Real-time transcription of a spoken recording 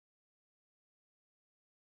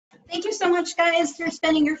Thank you so much, guys, for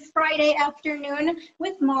spending your Friday afternoon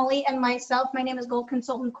with Molly and myself. My name is Gold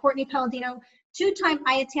Consultant Courtney Palladino, two-time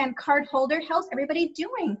IATAN card holder. How's everybody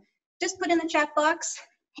doing? Just put in the chat box,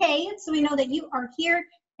 hey, so we know that you are here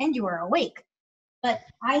and you are awake. But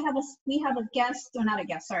we have a guest, or not a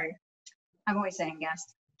guest, sorry. I'm always saying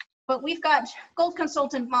guest. But we've got Gold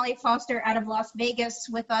Consultant Molly Foster out of Las Vegas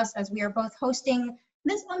with us as we are both hosting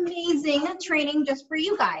this amazing training just for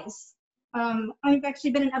you guys. I've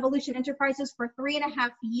actually been in Evolution Enterprises for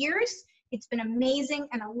 3.5 years. It's been amazing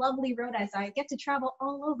and a lovely road as I get to travel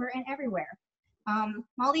all over and everywhere.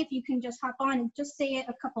 Molly, if you can just hop on and just say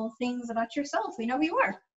a couple of things about yourself. We know who you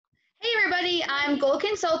are. Hey everybody, I'm Gold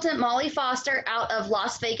Consultant Molly Foster out of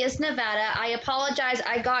Las Vegas, Nevada. I apologize,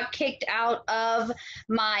 I got kicked out of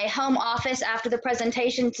my home office after the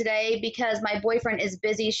presentation today because my boyfriend is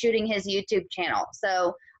busy shooting his YouTube channel.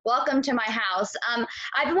 So welcome to my house.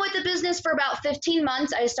 I've been with the business for about 15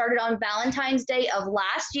 months. I started on Valentine's Day of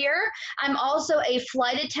last year. I'm also a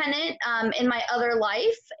flight attendant in my other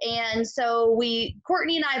life. And so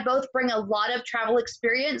Courtney and I both bring a lot of travel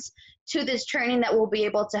experience to this training that will be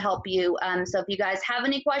able to help you. So if you guys have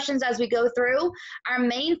any questions as we go through, our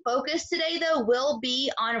main focus today though will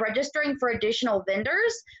be on registering for additional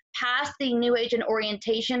vendors past the new agent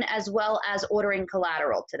orientation as well as ordering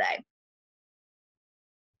collateral today.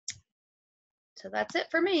 So that's it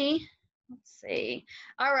for me. Let's see.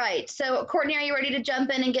 All right, so Courtney, are you ready to jump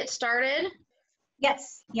in and get started?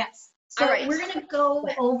 Yes, yes. So we're gonna go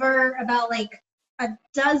over about like a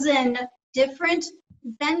dozen different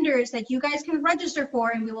vendors that you guys can register for,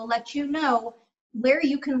 and we will let you know where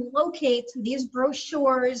you can locate these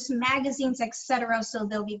brochures, magazines, etc. So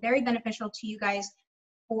they'll be very beneficial to you guys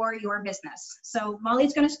for your business. So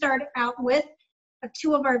Molly's going to start out with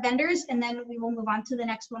 2 of our vendors, and then we will move on to the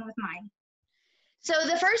next one with mine. So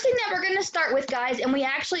the first thing that we're going to start with, guys, and we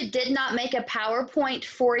actually did not make a PowerPoint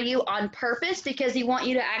for you on purpose because we want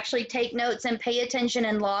you to actually take notes and pay attention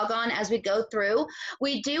and log on as we go through.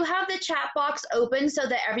 We do have the chat box open so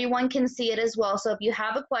that everyone can see it as well. So if you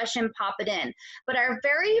have a question, pop it in. But our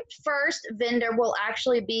very first vendor will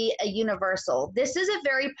actually be a Universal. This is a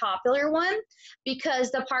very popular one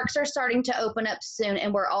because the parks are starting to open up soon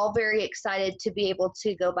and we're all very excited to be able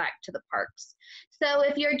to go back to the parks. So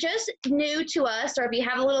if you're just new to us or if you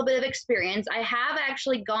have a little bit of experience, I have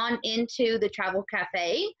actually gone into the Travel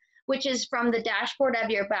Cafe, which is from the dashboard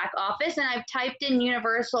of your back office, and I've typed in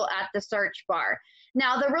Universal at the search bar.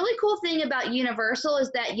 Now, the really cool thing about Universal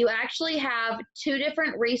is that you actually have 2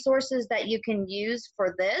 different resources that you can use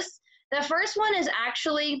for this. The first one is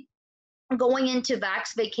actually going into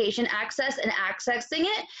Vax Vacation Access and accessing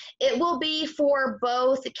it. It will be for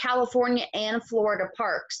both California and Florida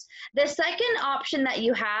parks. The second option that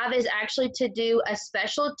you have is actually to do a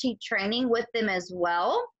specialty training with them as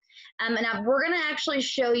well. And we're going to actually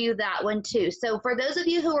show you that one too. So for those of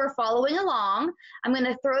you who are following along, I'm going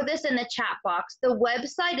to throw this in the chat box. The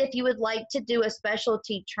website, if you would like to do a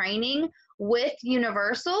specialty training with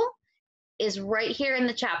Universal, is right here in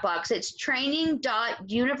the chat box. It's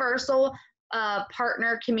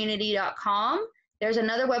training.universalpartnercommunity.com. There's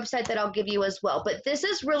another website that I'll give you as well, but this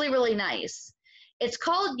is really, really nice. It's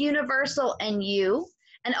called Universal and You,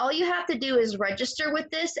 and all you have to do is register with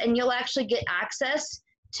this and you'll actually get access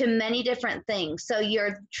to many different things. So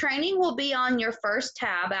your training will be on your first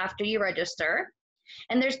tab after you register,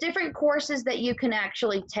 and there's different courses that you can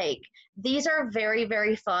actually take. These are very,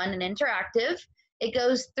 very fun and interactive. It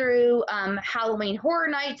goes through Halloween Horror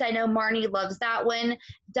Nights. I know Marnie loves that one.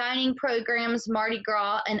 Dining programs, Mardi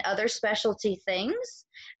Gras, and other specialty things.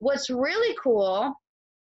 What's really cool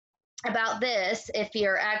about this, if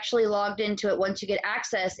you're actually logged into it once you get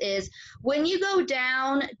access, is when you go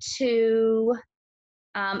down to,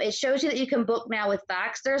 it shows you that you can book now with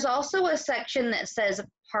Vax. There's also a section that says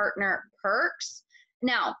Partner Perks.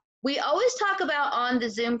 Now, we always talk about on the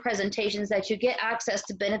Zoom presentations that you get access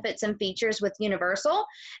to benefits and features with Universal.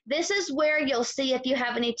 This is where you'll see if you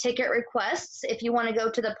have any ticket requests. If you want to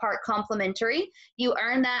go to the park complimentary, you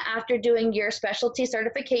earn that after doing your specialty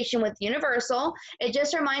certification with Universal. It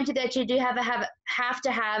just reminds you that you do have to have a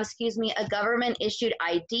government issued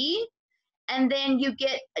ID, and then you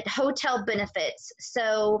get hotel benefits.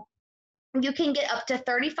 So you can get up to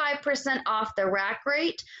 35% off the rack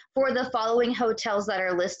rate for the following hotels that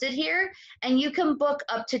are listed here. And you can book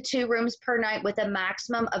up to 2 rooms per night with a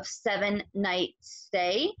maximum of 7-night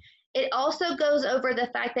stay. It also goes over the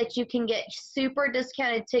fact that you can get super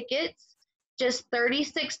discounted tickets, just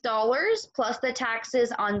 $36 plus the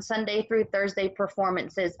taxes on Sunday through Thursday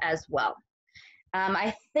performances as well.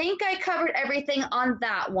 I think I covered everything on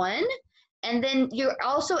that one. And then you're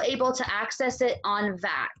also able to access it on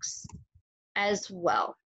Vax as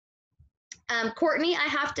well. Courtney, I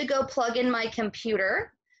have to go plug in my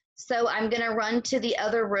computer. So I'm going to run to the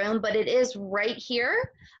other room, but it is right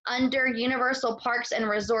here under Universal Parks and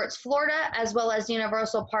Resorts Florida, as well as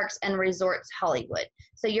Universal Parks and Resorts Hollywood.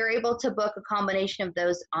 So you're able to book a combination of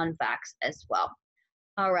those on Vax as well.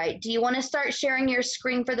 All right, do you want to start sharing your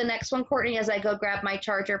screen for the next one, Courtney, as I go grab my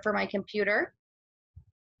charger for my computer?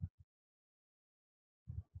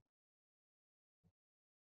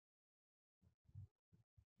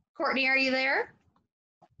 Courtney, are you there?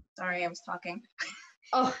 Sorry, I was talking.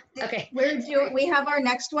 Oh, okay. We have our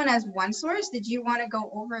next one as OneSource. Did you want to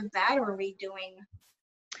go over that, or are we doing?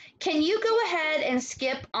 Can you go ahead and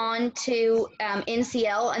skip on to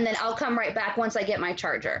NCL, and then I'll come right back once I get my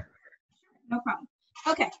charger. No problem.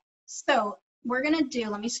 Okay, so we're gonna do,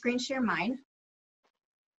 let me screen share mine.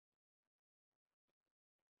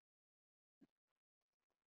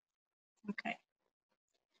 Okay,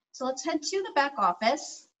 so let's head to the back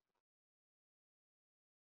office.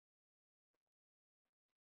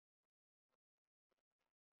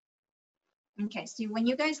 Okay, so when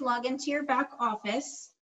you guys log into your back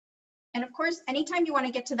office, and of course, anytime you want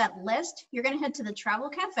to get to that list, you're going to head to the Travel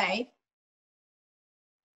Cafe.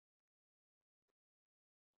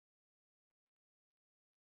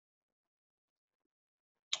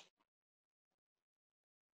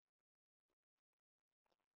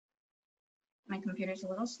 My computer's a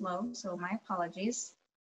little slow, so my apologies.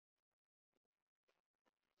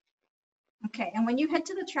 Okay, and when you head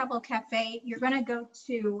to the Travel Cafe, you're going to go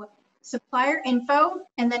to supplier info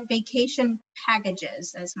and then vacation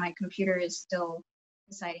packages, as my computer is still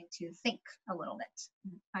deciding to think a little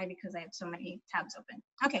bit. Probably because I have so many tabs open.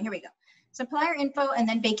 Okay, here we go. Supplier info and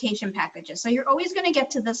then vacation packages. So you're always going to get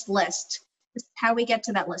to this list. This is how we get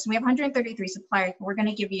to that list. We have 133 suppliers, but we're going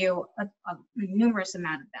to give you a numerous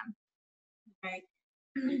amount of them.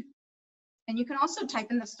 Okay. And you can also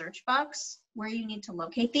type in the search box where you need to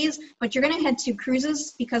locate these, but you're going to head to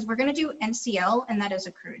cruises because we're going to do NCL, and that is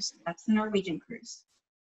a cruise. That's the Norwegian cruise.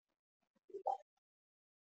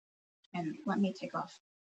 And let me take off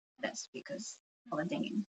this because all the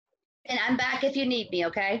dinging. And I'm back if you need me,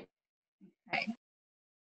 okay? Okay. I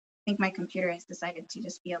think my computer has decided to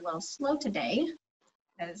just be a little slow today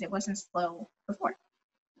because it wasn't slow before.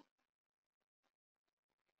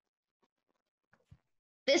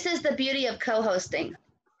 This is the beauty of co-hosting.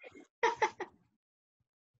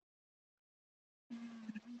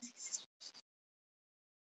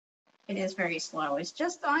 It is very slow. It's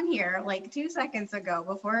just on here like 2 seconds ago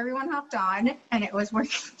before everyone hopped on, and it was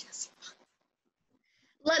working just fine.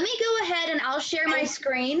 Let me go ahead and I'll share my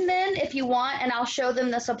screen then if you want, and I'll show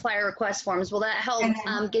them the supplier request forms. Will that help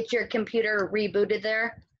get your computer rebooted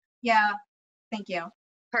there? Yeah, thank you.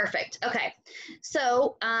 Perfect. Okay,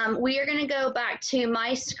 so we are going to go back to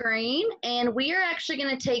my screen, and we are actually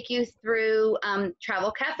going to take you through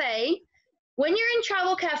Travel Cafe. When you're in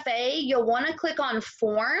Travel Cafe, you'll want to click on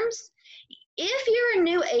Forms. If you're a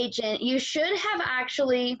new agent, you should have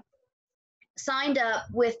actually signed up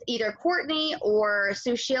with either Courtney or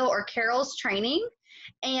Sushil or Carol's training,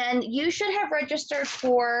 and you should have registered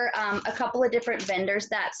for a couple of different vendors.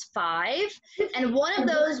 That's 5, and one of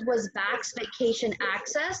those was Vax Vacation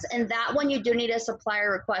Access, and that one you do need a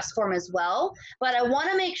supplier request form as well. But I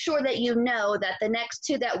want to make sure that you know that the next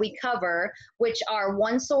 2 that we cover, which are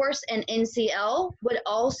OneSource and NCL, would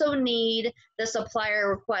also need the supplier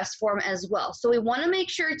request form as well. So we want to make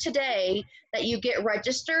sure today that you get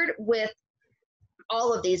registered with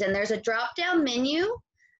all of these, and there's a drop down menu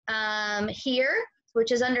here,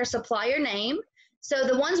 which is under supplier name. So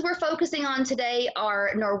the ones we're focusing on today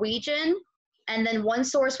are Norwegian, and then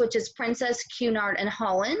OneSource, which is Princess, Cunard, and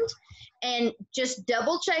Holland. And just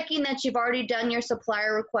double checking that you've already done your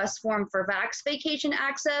supplier request form for Vax Vacation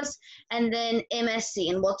Access, and then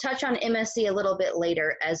MSC. And we'll touch on MSC a little bit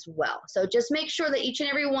later as well. So just make sure that each and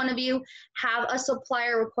every one of you have a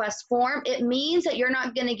supplier request form. It means that you're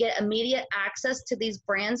not going to get immediate access to these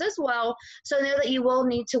brands as well. So know that you will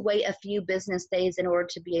need to wait a few business days in order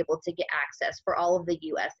to be able to get access for all of the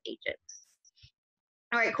US agents.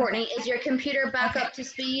 All right, Courtney, is your computer back up to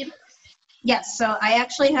speed? Yes, so I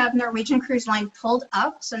actually have Norwegian Cruise Line pulled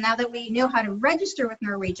up. So now that we know how to register with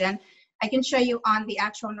Norwegian, I can show you on the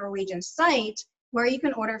actual Norwegian site where you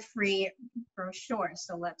can order free brochures.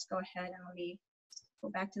 So let's go ahead and let me go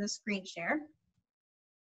back to the screen share.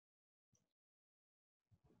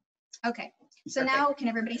 Okay, so now can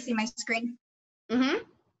everybody see my screen? Mm-hmm.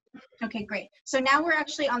 Okay, great. So now we're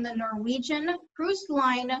actually on the Norwegian Cruise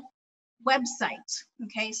Line website.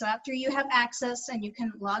 Okay, so after you have access and you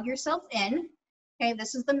can log yourself in, Okay,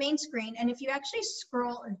 this is the main screen. And if you actually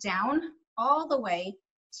scroll down all the way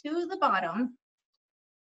to the bottom,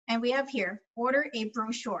 and we have here, order a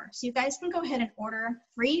brochure. So you guys can go ahead and order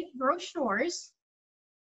free brochures.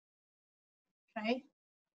 Okay,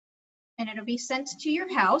 and it'll be sent to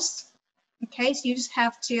your house. Okay, so you just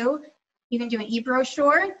have to, you can do an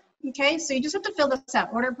e-brochure. Okay, so you just have to fill this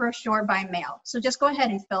out, order brochure by mail. So just go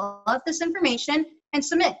ahead and fill out this information and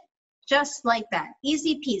submit, just like that,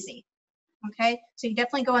 easy peasy. Okay, so you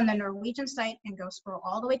definitely go on the Norwegian site and go scroll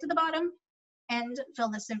all the way to the bottom and fill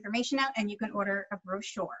this information out, and you can order a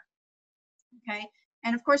brochure. Okay,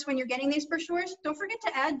 and of course, when you're getting these brochures, don't forget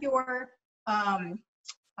to add your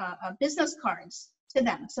business cards to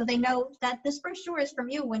them so they know that this brochure is from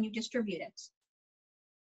you when you distribute it.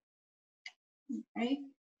 Okay.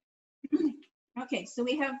 Okay, so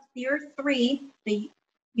we have your three, the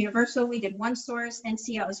Universal, we did one source,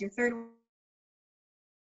 NCL is your third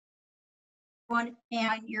one,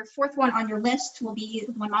 and your fourth one on your list will be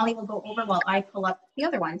the one Molly will go over while I pull up the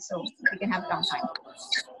other one so we can have it on time.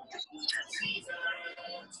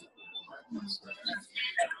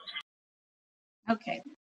 Okay.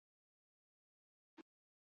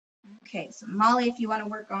 Okay, so Molly, if you want to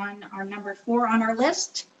work on our number 4 on our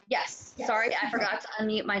list. Yes, sorry, I forgot to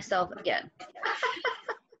unmute myself again.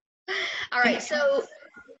 All right, so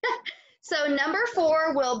number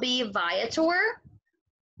 4 will be Viator.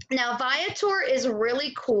 Now, Viator is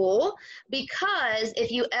really cool because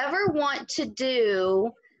if you ever want to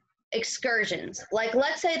do excursions, like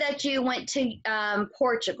let's say that you went to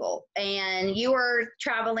Portugal and you were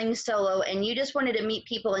traveling solo and you just wanted to meet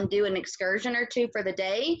people and do an excursion or two for the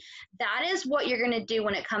day, that is what you're going to do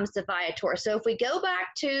when it comes to Viator. So if we go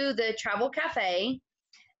back to the Travel Cafe,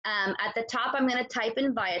 at the top I'm going to type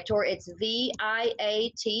in Viator. It's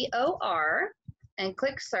Viator and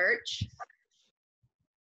click search.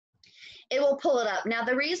 It will pull it up. Now,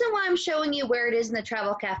 the reason why I'm showing you where it is in the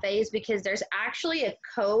Travel Cafe is because there's actually a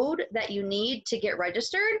code that you need to get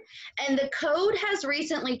registered, and the code has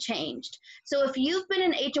recently changed. So if you've been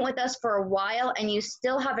an agent with us for a while and you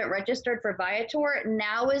still haven't registered for Viator,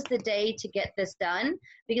 now is the day to get this done,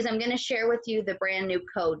 because I'm going to share with you the brand new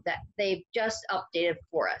code that they've just updated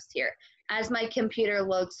for us here. As my computer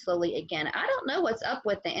loads slowly again. I don't know what's up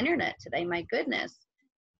with the internet today, my goodness.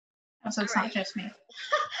 Oh, so it's not just me.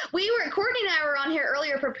 Courtney and I were on here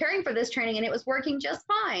earlier preparing for this training and it was working just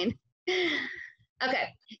fine.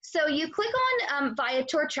 Okay, so you click on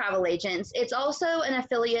Viator Travel Agents. It's also an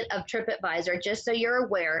affiliate of TripAdvisor, just so you're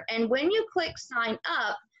aware. And when you click sign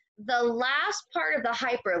up, the last part of the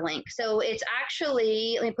hyperlink, so it's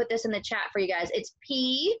actually, let me put this in the chat for you guys. It's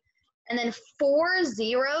P and then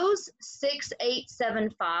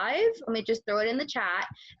 406875. Let me just throw it in the chat.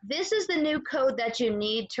 This is the new code that you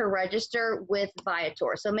need to register with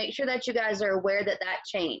Viator. So make sure that you guys are aware that that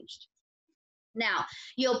changed. Now,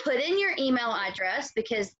 you'll put in your email address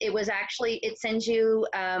because it sends you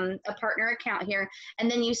a partner account here,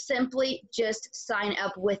 and then you simply just sign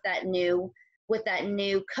up with that new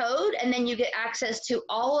code, and then you get access to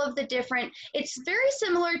all of the different, it's very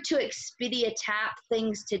similar to Expedia Tap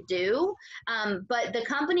things to do, but the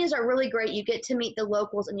companies are really great. You get to meet the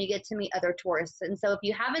locals and you get to meet other tourists. And so if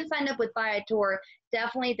you haven't signed up with Viator,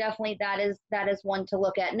 definitely that is one to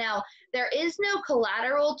look at. Now, there is no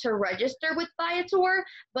collateral to register with Viator,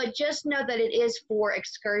 but just know that it is for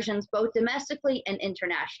excursions, both domestically and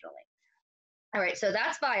internationally. All right, so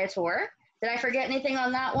that's Viator. Did I forget anything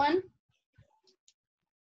on that one?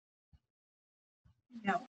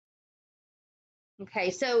 No. Okay,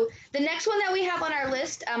 so the next one that we have on our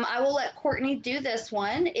list, I will let Courtney do this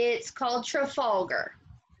one. It's called Trafalgar.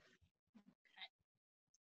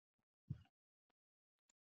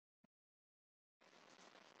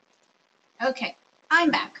 Okay, I'm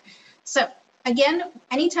back. So again,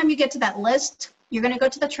 anytime you get to that list, you're going to go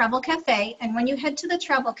to the Travel Cafe, and when you head to the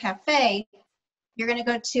Travel Cafe, you're going to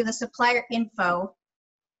go to the supplier info.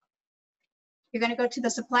 You're going to go to the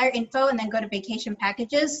supplier info and then go to vacation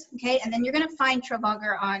packages, okay? And then you're going to find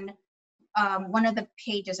Trafalgar on one of the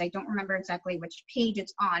pages. I don't remember exactly which page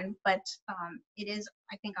it's on, but it is,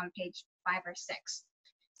 I think, on page 5 or 6.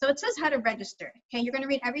 So it says how to register, okay? You're going to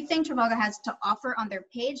read everything Trafalgar has to offer on their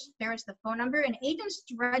page. There is the phone number, and agents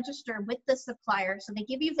register with the supplier, so they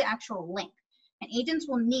give you the actual link. And agents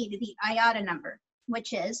will need the IATA number,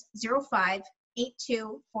 which is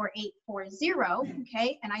 05824840,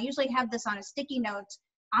 okay? And I usually have this on a sticky note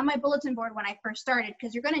on my bulletin board when I first started,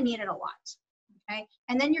 because you're going to need it a lot, okay?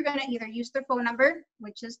 And then you're going to either use their phone number,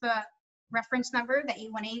 which is the reference number, the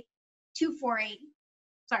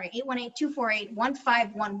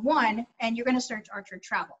 818-248-1511, and you're going to search Archer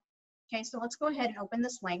Travel. Okay, so let's go ahead and open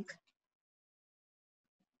this link.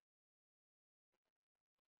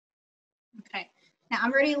 Now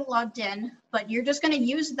I'm already logged in, but you're just going to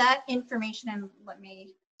use that information, and let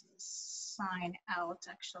me sign out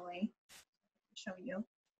actually, show you.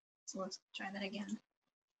 So let's try that again.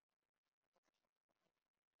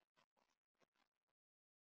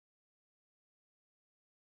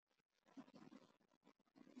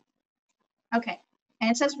 Okay, and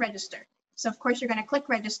it says register. So of course you're going to click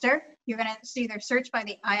register. You're going to either search by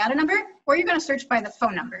the IATA number or you're going to search by the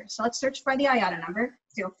phone number. So let's search by the IATA number,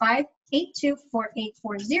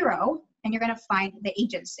 05824840, and you're going to find the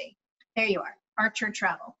agency. There you are, Archer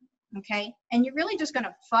Travel. Okay, and you're really just going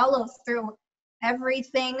to follow through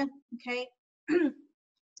everything. Okay,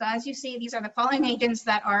 so as you see, these are the following agents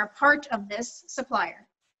that are a part of this supplier.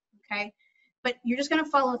 Okay, but you're just going to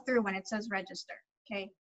follow through when it says register.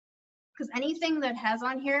 Okay, because anything that has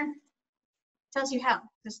on here tells you how.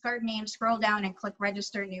 Discard name, scroll down and click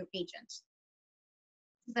register new agents.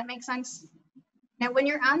 Does that make sense? Now, when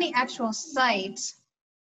you're on the actual site,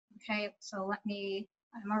 okay, so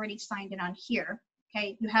I'm already signed in on here.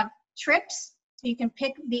 Okay, you have trips, so you can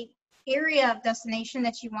pick the area of destination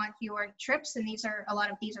that you want your trips, and a lot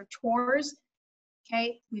of these are tours.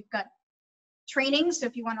 Okay, we've got trainings, so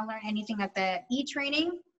if you want to learn anything at the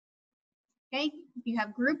e-training. Okay, you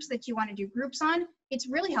have groups that you want to do groups on. It's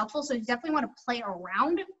really helpful, so you definitely want to play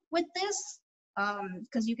around with this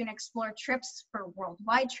because you can explore trips for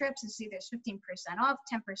worldwide trips. You see there's 15% off,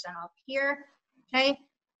 10% off here, okay?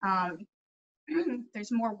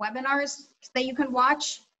 There's more webinars that you can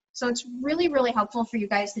watch. So it's really, really helpful for you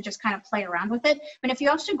guys to just kind of play around with it. But if you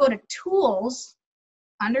also go to tools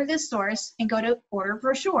under this source and go to order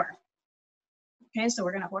brochure. Okay, so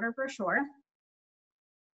we're gonna order brochure.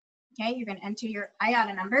 Okay, you're going to enter your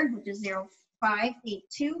IATA number, which is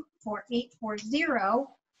 05824840.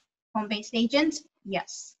 Home-based agent,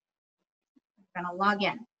 yes. I'm going to log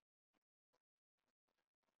in.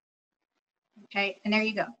 Okay, and there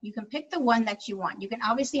you go. You can pick the one that you want. You can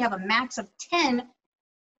obviously have a max of 10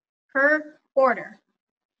 per order,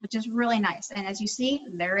 which is really nice. And as you see,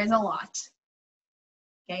 there is a lot.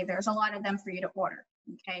 Okay, there's a lot of them for you to order.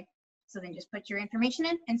 Okay, so then just put your information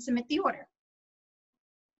in and submit the order.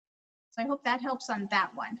 So I hope that helps on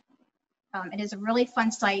that one. It is a really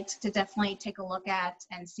fun site to definitely take a look at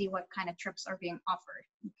and see what kind of trips are being offered.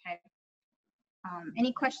 Okay.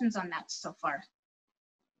 Any questions on that so far?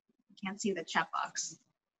 I can't see the chat box.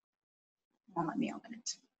 Won't let me open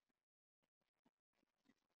it.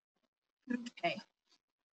 Okay.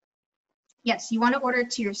 Yes, you want to order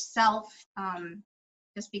it to yourself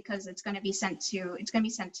just because it's going to be sent to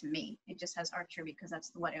me. It just has Archer because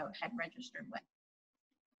that's what I had registered with.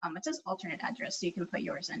 It says alternate address, so you can put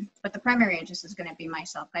yours in, but the primary address is going to be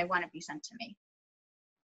myself. I want it to be sent to me.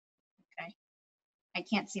 Okay. I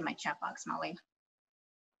can't see my chat box, Molly.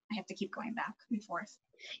 I have to keep going back and forth.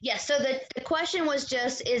 Yes, so the question was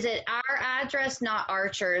just, is it our address, not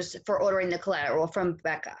Archer's, for ordering the collateral from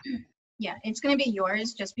Becca? Yeah, it's going to be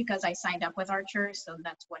yours just because I signed up with Archer, so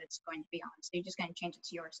that's what it's going to be on. So you're just going to change it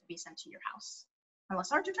to yours to be sent to your house,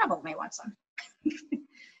 unless Archer Travel may want some.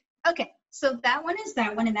 Okay, so that one is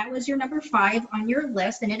that one, and that was your number 5 on your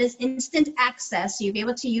list, and it is instant access, so you'll be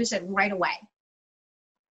able to use it right away.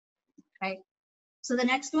 Okay, so the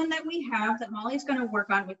next one that we have that Molly's going to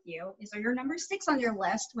work on with you is your number 6 on your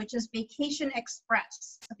list, which is Vacation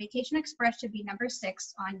Express. So Vacation Express should be number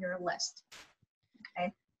 6 on your list.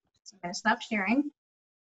 Okay, so I'm going to stop sharing.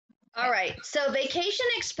 All right, so Vacation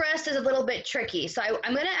Express is a little bit tricky. So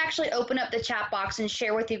I'm going to actually open up the chat box and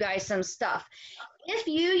share with you guys some stuff. If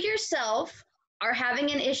you yourself are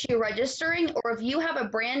having an issue registering, or if you have a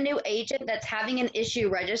brand new agent that's having an issue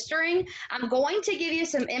registering, I'm going to give you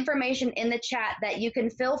some information in the chat that you can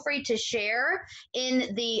feel free to share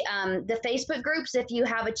in the Facebook groups. If you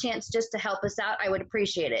have a chance just to help us out, I would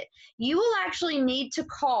appreciate it. You will actually need to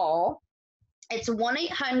call. It's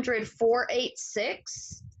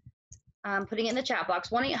 1-800-486. I'm putting it in the chat box,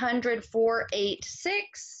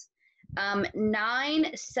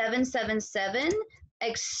 1-800-486-9777,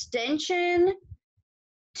 extension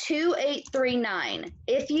 2839.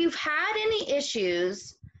 If you've had any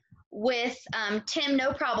issues with, Tim,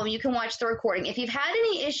 no problem, you can watch the recording. If you've had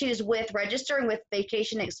any issues with registering with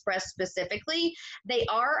Vacation Express specifically, they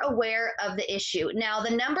are aware of the issue. Now,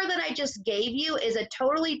 the number that I just gave you is a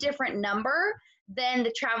totally different number than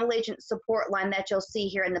the travel agent support line that you'll see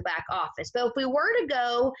here in the back office. But if we were to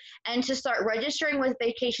go and to start registering with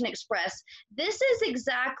Vacation Express, this is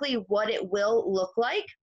exactly what it will look like.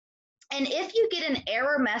 And if you get an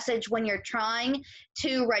error message when you're trying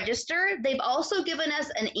to register, they've also given us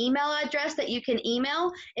an email address that you can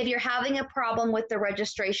email if you're having a problem with the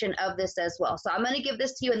registration of this as well. So I'm going to give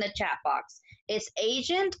this to you in the chat box. It's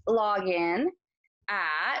agent login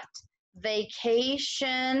at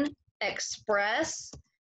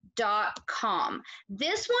vacationexpress.com.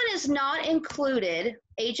 This one is not included,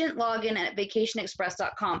 agent login at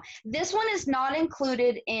vacationexpress.com. This one is not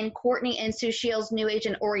included in Courtney and Sushiel's new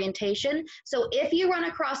agent orientation. So if you run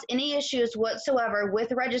across any issues whatsoever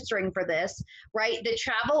with registering for this, right, the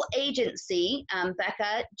travel agency,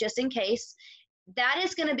 Becca, just in case, that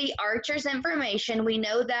is going to be Archer's information. We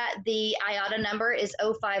know that the IATA number is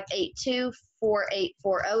 0582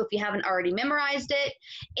 4840 if you haven't already memorized it.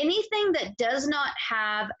 Anything that does not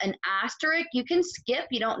have an asterisk, you can skip.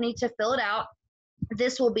 You don't need to fill it out.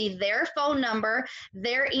 This will be their phone number,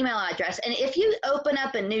 their email address. And if you open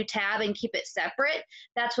up a new tab and keep it separate,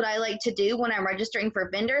 that's what I like to do when I'm registering for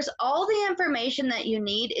vendors. All the information that you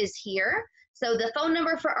need is here. So the phone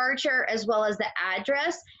number for Archer, as well as the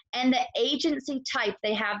address and the agency type,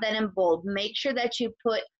 they have that in bold. Make sure that you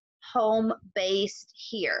put home-based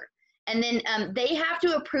here. And then they have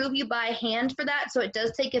to approve you by hand for that. So it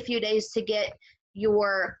does take a few days to get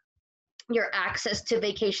your access to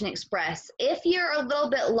Vacation Express. If you're a little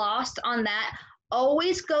bit lost on that,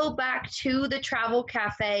 always go back to the travel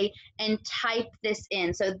cafe and type this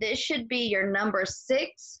in. So this should be your number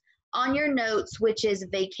 6 on your notes, which is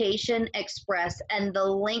Vacation Express, and the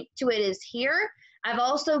link to it is here. I've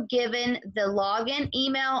also given the login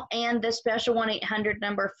email and the special 1-800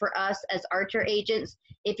 number for us as Archer agents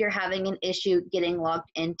if you're having an issue getting logged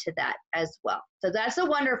into that as well. So that's a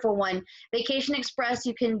wonderful one. Vacation Express,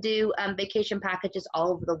 you can do vacation packages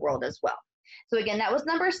all over the world as well. So again, that was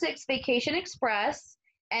number 6, Vacation Express.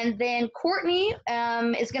 And then Courtney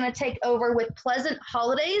is going to take over with Pleasant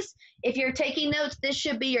Holidays. If you're taking notes, this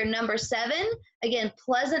should be your number 7. Again,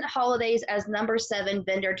 Pleasant Holidays as number 7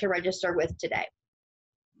 vendor to register with today.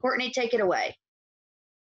 Courtney, take it away.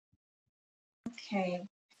 Okay.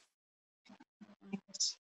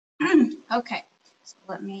 Okay, so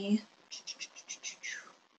let me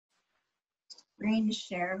screen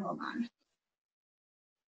share. Hold on.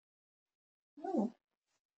 Oh.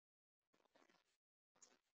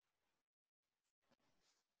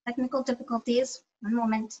 Technical difficulties. One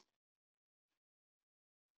moment.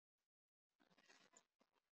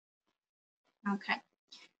 Okay.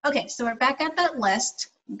 Okay, so we're back at that list.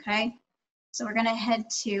 Okay. So we're going to head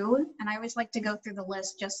to, and I always like to go through the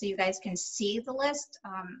list just so you guys can see the list.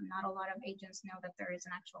 Not a lot of agents know that there is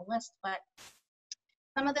an actual list, but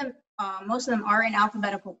some of them, most of them are in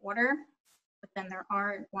alphabetical order, but then there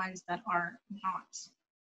are ones that are not.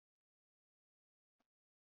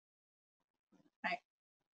 Right.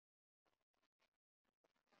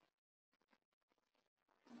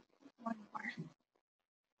 One more.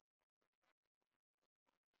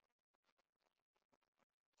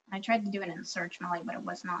 I tried to do it in search, Molly, but it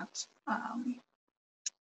was not, it's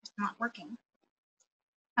not working.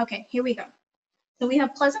 Okay, here we go. So we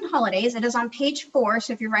have Pleasant Holidays. It is on page 4.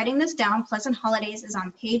 So if you're writing this down, Pleasant Holidays is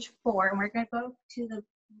on page 4, and we're going to go to the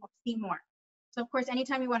see more. So of course,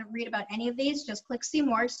 anytime you want to read about any of these, just click see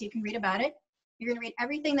more so you can read about it. You're going to read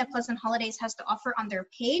everything that Pleasant Holidays has to offer on their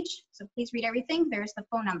page. So please read everything. There's the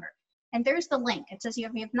phone number. And there's the link. It says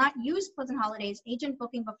if you have not used Pleasant Holidays agent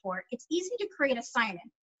booking before, it's easy to create a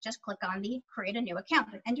sign-in. Just click on the create a new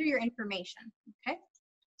account and enter your information. Okay,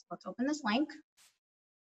 so let's open this link.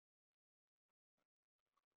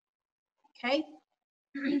 Okay,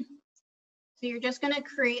 so you're just going to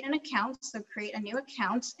create an account. So create a new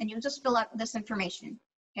account and you'll just fill out this information.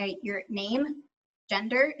 Okay, your name,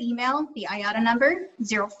 gender, email, the IATA number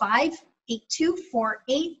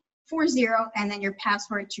 05824840, and then your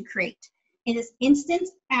password to create. It is instant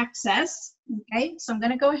access. Okay, so I'm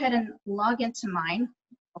going to go ahead and log into mine.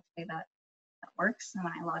 Hopefully that works when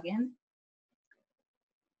I log in.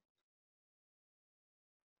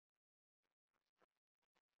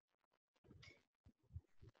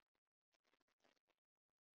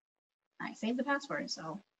 I saved the password,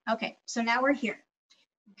 so okay, so now we're here.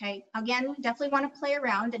 Okay, again, definitely want to play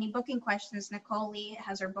around. Any booking questions, Nicole Lee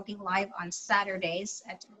has her booking live on Saturdays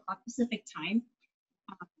at 2 o'clock Pacific time.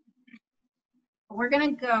 We're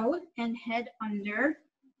going to go and head under,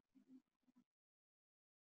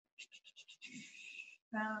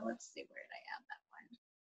 let's see, where did I add that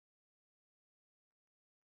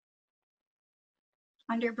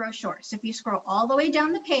one? Under brochures. So if you scroll all the way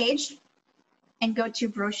down the page and go to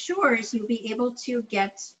brochures, you'll be able to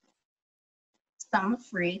get some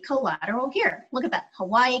free collateral here. Look at that,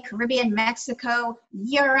 Hawaii, Caribbean, Mexico,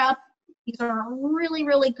 Europe. These are really,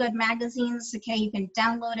 really good magazines. Okay, you can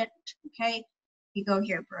download it. Okay, you go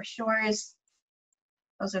here, brochures.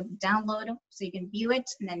 Those are download, so you can view it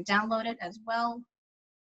and then download it as well.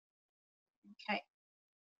 Okay.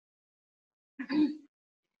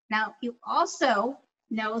 Now, you also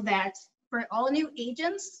know that for all new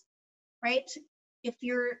agents, right, if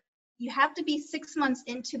you have to be 6 months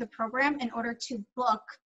into the program in order to book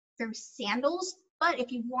through Sandals. But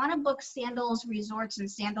if you want to book Sandals resorts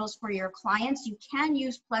and Sandals for your clients, you can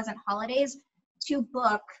use Pleasant Holidays to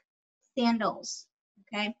book Sandals.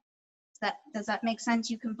 Okay, does that make sense?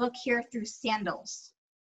 You can book here through Sandals.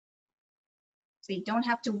 So you don't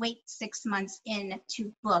have to wait 6 months in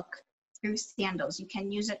to book through Sandals. You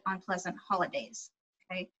can use it on Pleasant Holidays.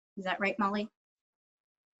 Okay, is that right, Molly?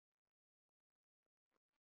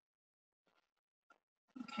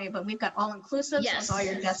 Okay, but we've got all inclusive, Yes. so all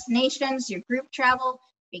your destinations, your group travel,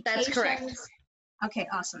 vacations. That's correct. Okay,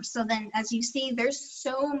 awesome. So then as you see, there's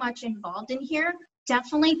so much involved in here.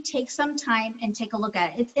 Definitely take some time and take a look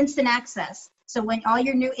at it. It's instant access. So when all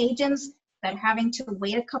your new agents that are having to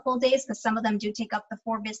wait a couple of days, because some of them do take up the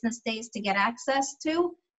 4 business days to get access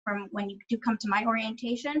to from when you do come to my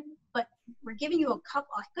orientation, but we're giving you a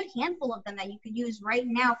good handful of them that you could use right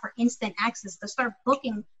now for instant access to start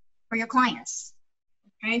booking for your clients.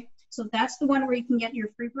 Okay, so that's the one where you can get your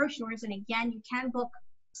free brochures. And again, you can book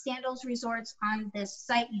Sandals resorts on this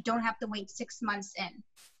site. You don't have to wait 6 months in.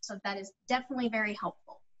 So that is definitely very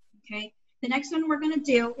helpful. Okay, the next one we're going to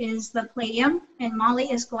do is the Palladium, and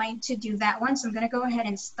Molly is going to do that one. So I'm going to go ahead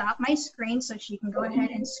and stop my screen so she can go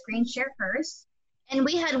ahead and screen share hers. And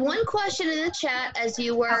we had one question in the chat as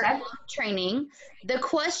you were training. The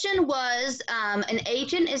question was, an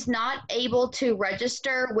agent is not able to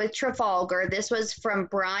register with Trafalgar. This was from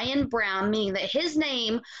Brian Brown, meaning that his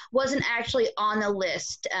name wasn't actually on the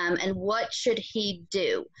list. And what should he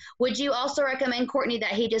do? Would you also recommend, Courtney,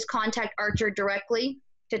 that he just contact Archer directly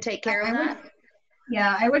to take care of that?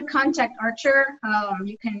 Yeah, I would contact Archer.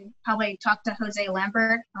 You can probably talk to Jose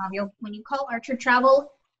Lambert. When you call Archer Travel,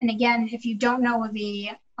 and again, if you don't know the,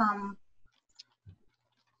 I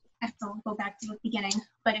have to go back to the beginning,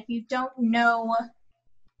 but if you don't know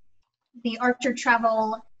the Archer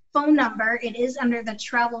Travel phone number, it is under the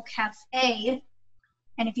Travel Cafe.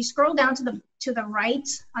 And if you scroll down to the right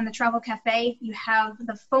on the Travel Cafe, you have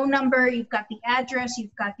the phone number, you've got the address,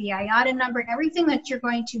 you've got the IATA number, everything that you're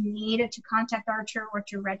going to need to contact Archer or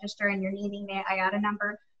to register, and you're needing the IATA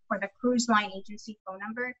number or the cruise line agency phone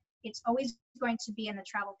number. It's always going to be in the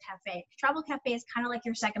Travel Cafe. Travel Cafe is kind of like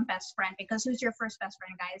your second best friend, because who's your first best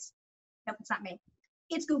friend, guys? Nope, it's not me.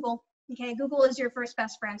 It's Google. Okay, Google is your first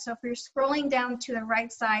best friend. So if you're scrolling down to the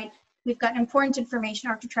right side, we've got important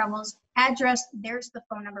information, Archer Travel's address. There's the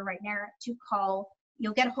phone number right there to call.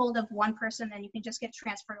 You'll get a hold of one person, and you can just get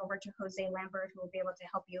transferred over to Jose Lambert, who will be able to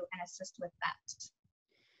help you and assist with that.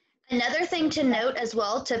 Another thing to note as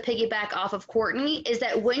well, to piggyback off of Courtney, is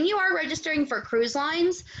that when you are registering for cruise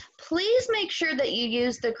lines, please make sure that you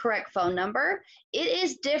use the correct phone number. It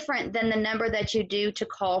is different than the number that you do to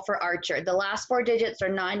call for Archer. The last 4 digits are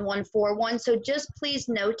 9141, so just please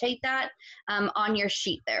notate that on your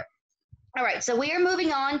sheet there. All right, so we are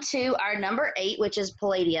moving on to our number 8, which is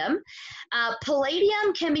Palladium.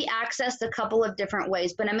 Palladium can be accessed a couple of different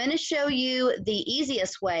ways, but I'm going to show you the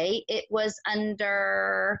easiest way. It was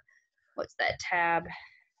under, what's that tab?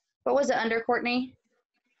 What was it under, Courtney?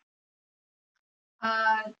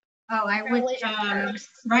 I would, right?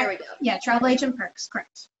 There we go. Yeah, Travel Agent Perks,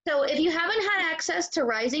 correct. So if you haven't had access to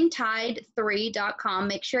risingtide3.com,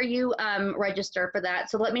 make sure you register for that.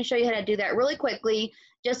 So let me show you how to do that really quickly,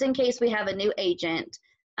 just in case we have a new agent.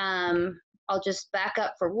 I'll just back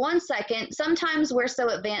up for 1 second. Sometimes we're so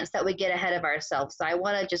advanced that we get ahead of ourselves. So I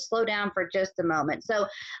want to just slow down for just a moment. So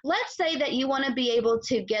let's say that you want to be able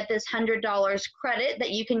to get this $100 credit that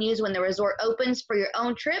you can use when the resort opens for your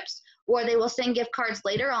own trips, or they will send gift cards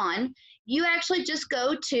later on. You actually just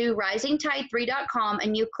go to risingtide3.com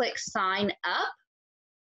and you click sign up.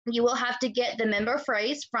 You will have to get the member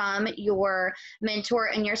phrase from your mentor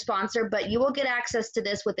and your sponsor, but you will get access to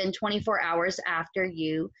this within 24 hours after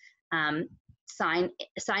you sign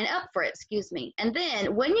up for it, excuse me. And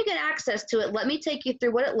then when you get access to it, let me take you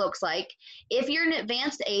through what it looks like. If you're an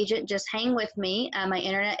advanced agent, just hang with me. My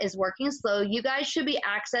internet is working slow. You guys should be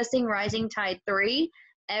accessing Rising Tide 3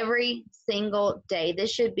 every single day.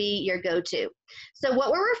 This should be your go-to. So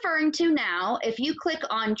what we're referring to now, if you click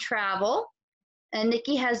on travel, and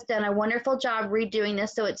Nikki has done a wonderful job redoing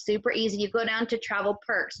this, so it's super easy. You go down to travel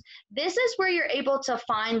perks. This is where you're able to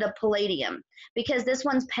find the Palladium, because this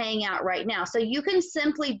one's paying out right now. So you can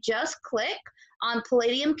simply just click on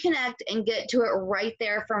Palladium Connect and get to it right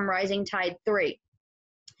there from Rising Tide 3.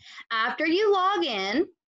 After you log in,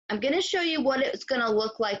 I'm going to show you what it's going to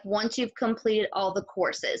look like once you've completed all the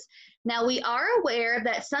courses. Now, we are aware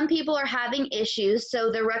that some people are having issues,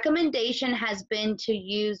 so the recommendation has been to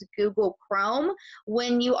use Google Chrome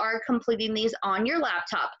when you are completing these on your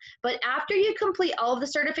laptop. But after you complete all of the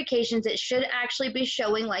certifications, it should actually be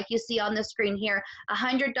showing, like you see on the screen here,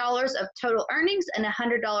 $100 of total earnings and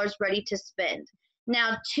 $100 ready to spend.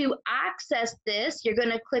 Now, to access this, you're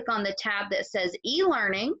going to click on the tab that says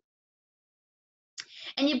e-learning,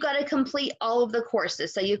 and you've got to complete all of the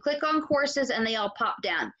courses. So you click on courses and they all pop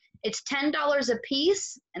down. It's $10 a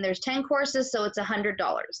piece, and there's 10 courses, so it's $100.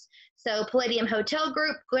 So Palladium Hotel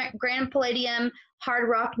Group, Grand Palladium, Hard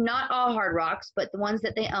Rock, not all Hard Rocks, but the ones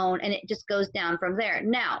that they own, and it just goes down from there.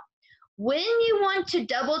 Now, when you want to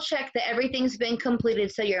double check that everything's been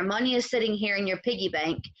completed so your money is sitting here in your piggy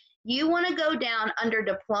bank, you want to go down under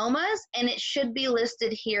diplomas, and it should be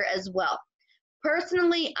listed here as well.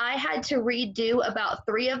 Personally, I had to redo about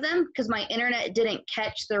 3 of them because my internet didn't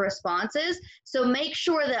catch the responses. So make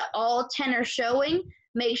sure that all 10 are showing.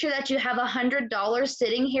 Make sure that you have $100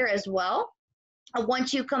 sitting here as well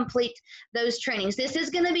once you complete those trainings. This is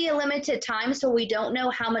going to be a limited time, so we don't know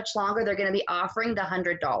how much longer they're going to be offering the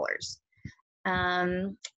 $100.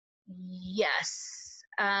 Yes.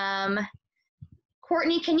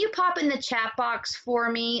 Courtney, can you pop in the chat box for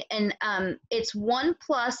me? And it's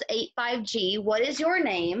 1+85G. What is your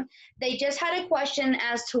name? They just had a question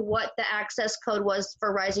as to what the access code was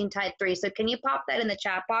for Rising Tide 3. So can you pop that in the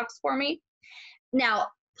chat box for me? Now,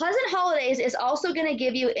 Pleasant Holidays is also going to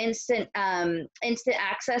give you instant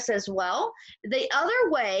access as well. The other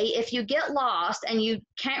way, if you get lost and you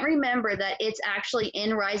can't remember that it's actually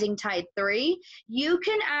in Rising Tide 3, you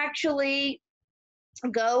can actually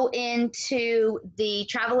go into the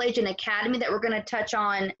Travel Agent Academy that we're going to touch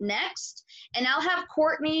on next, and I'll have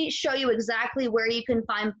Courtney show you exactly where you can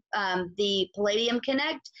find the Palladium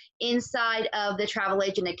Connect inside of the Travel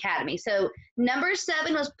Agent Academy. So number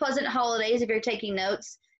 7 was Pleasant Holidays, if you're taking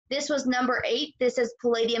notes. This was number 8. This is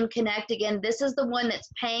Palladium Connect. Again, this is the one that's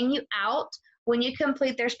paying you out when you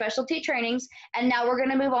complete their specialty trainings. And now we're going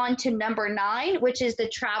to move on to number 9, which is the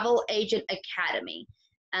Travel Agent Academy.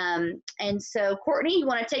 And so, Courtney, you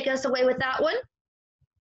want to take us away with that one?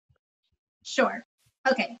 Sure.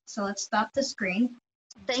 Okay, so let's stop the screen.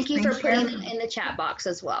 Thank you for putting it in the chat box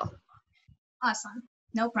as well. Awesome.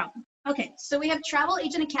 No problem. Okay, so we have Travel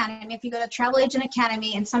Agent Academy. If you go to Travel Agent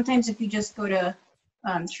Academy, and sometimes if you just go to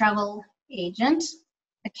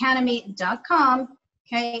travelagentacademy.com,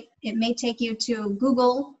 okay, it may take you to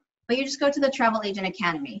Google, but you just go to the Travel Agent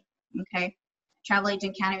Academy, okay? Travel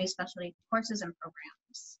Agent Academy specialty courses and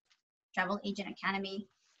programs.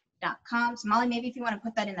 TravelAgentAcademy.com. So Molly, maybe if you want to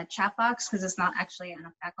put that in the chat box, because it's not actually in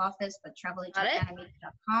a back office, but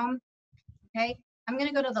TravelAgentAcademy.com. Okay, I'm going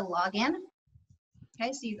to go to the login.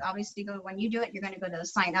 Okay, so you obviously go, when you do it, you're going to go to the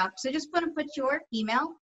sign up. So just put your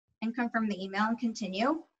email and confirm the email and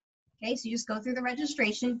continue. Okay, so you just go through the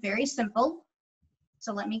registration, very simple.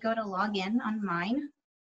 So let me go to login on mine.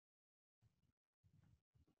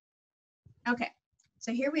 Okay,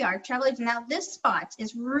 so here we are, Travel Agent. Now this spot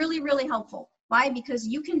is really, really helpful. Why? Because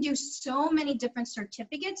you can do so many different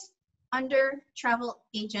certificates under Travel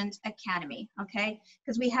Agent Academy, okay?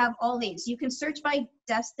 Because we have all these. You can search by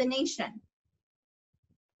destination,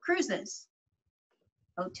 cruises,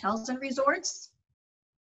 hotels and resorts,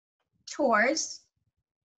 tours,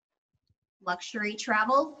 luxury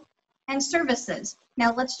travel, and services.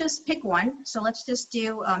 Now let's just pick one. So let's just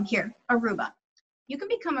do here, Aruba. You can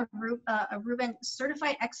become a Aruban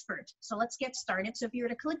certified expert. So let's get started. So if you were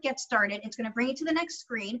to click get started, it's going to bring you to the next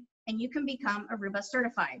screen and you can become Aruba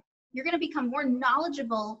certified. You're going to become more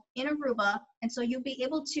knowledgeable in Aruba. And so you'll be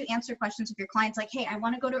able to answer questions of your clients like, hey, I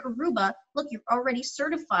want to go to Aruba. Look, you're already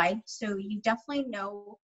certified. So you definitely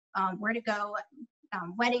know where to go,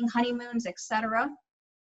 wedding, honeymoons, etc.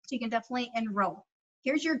 So you can definitely enroll.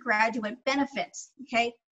 Here's your graduate benefits,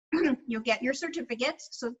 okay? You'll get your certificates.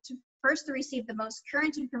 So first, to receive the most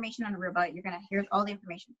current information on Aruba, you're going to hear all the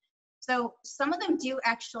information. So some of them do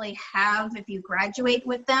actually have, if you graduate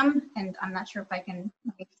with them, and I'm not sure if I can,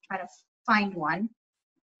 let me try to find one.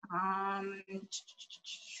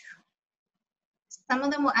 Some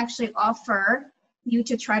of them will actually offer you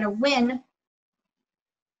to try to win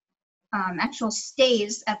actual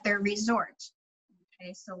stays at their resort.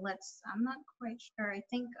 Okay, so I'm not quite sure. I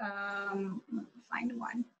think, let me find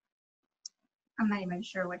one. I'm not even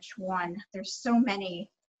sure which one. There's so many.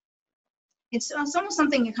 It's almost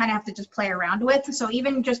something you kind of have to just play around with. So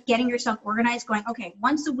even just getting yourself organized, going, okay,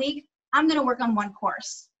 once a week, I'm going to work on one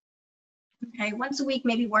course. Okay, once a week,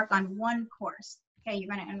 maybe work on one course. Okay,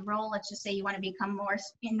 you're going to enroll. Let's just say you want to become more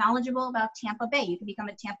knowledgeable about Tampa Bay. You can become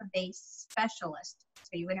a Tampa Bay specialist. So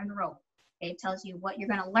you would enroll. Okay, it tells you what you're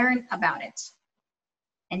going to learn about it.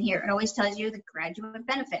 And here, it always tells you the graduate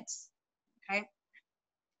benefits. Okay,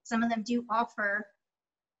 some of them do offer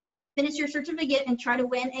finish your certificate and try to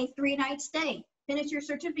win a 3-night stay. Finish your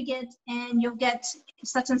certificate and you'll get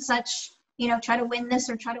such and such, you know, try to win this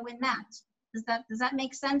or try to win that. Does that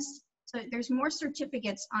make sense? So there's more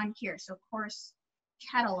certificates on here. So course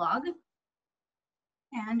catalog,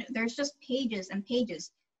 and there's just pages and pages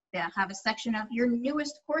that have a section of your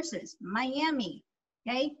newest courses. Miami,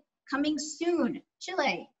 okay, coming soon,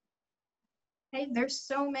 Chile. Okay, there's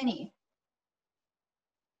so many.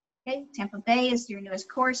 Okay, Tampa Bay is your newest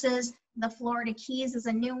courses. The Florida Keys is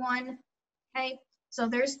a new one. Okay, so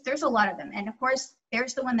there's a lot of them. And of course,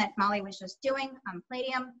 there's the one that Molly was just doing on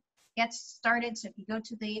Palladium. Get started. So if you go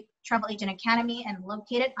to the Travel Agent Academy and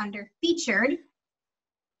locate it under featured,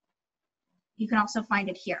 you can also find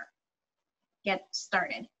it here. Get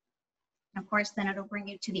started. And of course, then it'll bring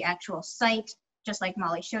you to the actual site, just like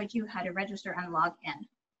Molly showed you how to register and log in.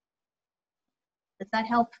 Does that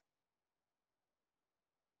help?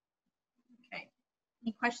 Okay.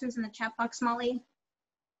 Any questions in the chat box, Molly?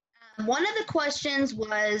 One of the questions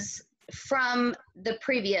was from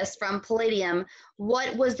Palladium,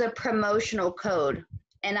 what was the promotional code?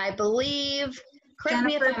 And I believe, correct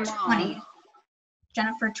me if I'm wrong.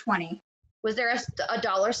 Jennifer 20. Was there a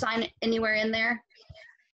dollar sign anywhere in there?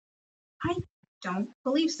 I don't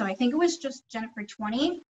believe so. I think it was just Jennifer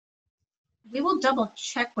 20. We will double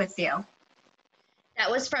check with you. That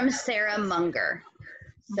was from Sarah Munger.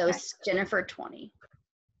 So Okay. it's Jennifer 20.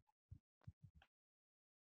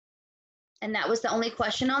 And that was the only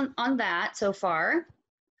question on that so far.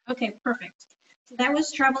 Okay, perfect. So that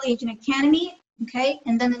was Travel Agent Academy. Okay,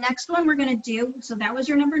 and then the next one we're going to do, so that was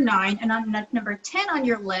your number 9, and on number 10 on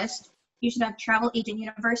your list, you should have Travel Agent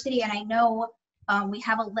University, and I know we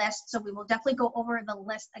have a list, so we will definitely go over the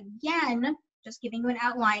list again, just giving you an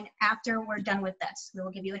outline after we're done with this. We will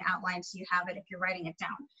give you an outline so you have it if you're writing it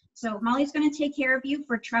down. So Molly's going to take care of you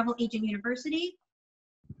for Travel Agent University.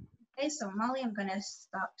 Okay, so Molly, I'm going to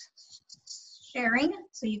stop sharing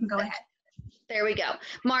so you can go ahead. There we go.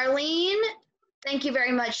 Marlene, thank you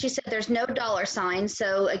very much. She said there's no dollar sign.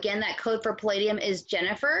 So again, that code for Palladium is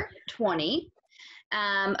Jennifer 20.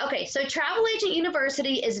 Okay, so Travel Agent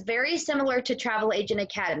University is very similar to Travel Agent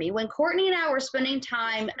Academy. When Courtney and I were spending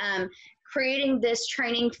time creating this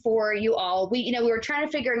training for you all, we were trying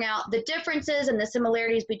to figure out the differences and the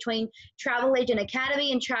similarities between Travel Agent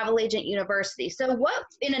Academy and Travel Agent University. So what,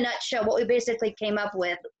 in a nutshell, what we basically came up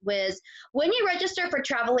with was when you register for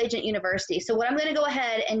Travel Agent University. So what I'm going to go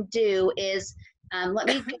ahead and do is let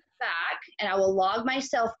me get back and I will log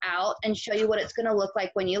myself out and show you what it's going to look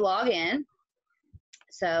like when you log in.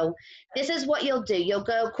 So this is what you'll do. You'll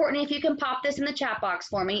go, Courtney, if you can pop this in the chat box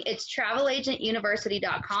for me, it's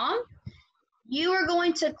travelagentuniversity.com. You are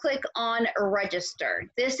going to click on register.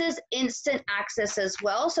 This is instant access as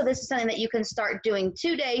well. So this is something that you can start doing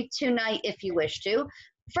today, tonight, if you wish to.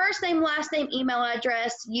 First name, last name, email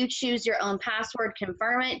address, you choose your own password,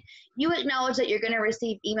 confirm it. You acknowledge that you're going to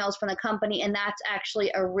receive emails from the company, and that's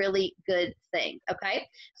actually a really good thing, okay?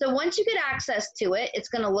 So once you get access to it, it's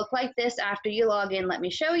going to look like this after you log in. Let me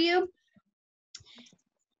show you.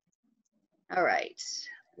 All right,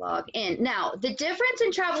 log in. Now, the difference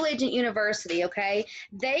in Travel Agent University, okay,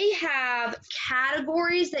 they have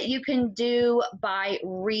categories that you can do by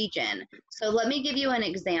region. So let me give you an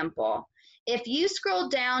example. If you scroll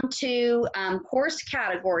down to course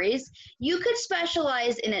categories, you could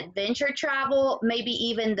specialize in adventure travel, maybe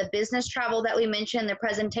even the business travel that we mentioned in the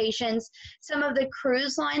presentations. Some of the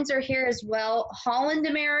cruise lines are here as well. Holland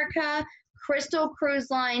America, Crystal Cruise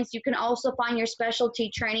Lines. You can also find your specialty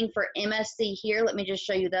training for MSC here. Let me just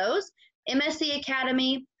show you those. MSC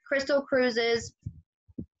Academy, Crystal Cruises,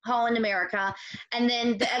 Holland America, and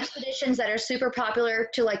then the expeditions that are super popular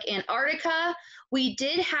to like Antarctica. We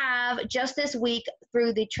did have just this week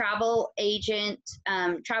through the Travel Agent,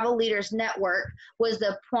 Travel Leaders Network was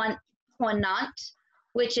the Ponant,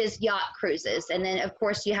 which is yacht cruises. And then of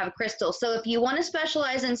course you have Crystal. So if you want to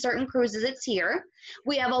specialize in certain cruises, it's here.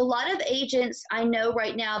 We have a lot of agents I know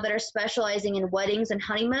right now that are specializing in weddings and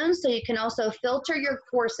honeymoons. So you can also filter your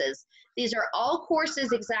courses. These are all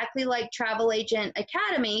courses exactly like Travel Agent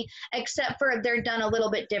Academy, except for they're done a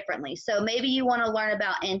little bit differently. So maybe you want to learn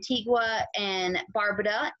about Antigua and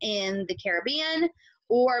Barbuda in the Caribbean,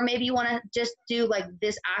 or maybe you want to just do like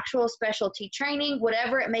this actual specialty training,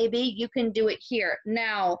 whatever it may be, you can do it here.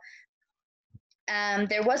 Now,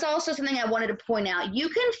 there was also something I wanted to point out. You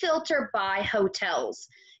can filter by hotels.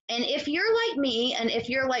 And if you're like me and if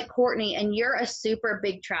you're like Courtney and you're a super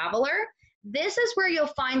big traveler, this is where you'll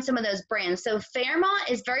find some of those brands. So Fairmont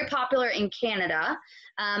is very popular in Canada.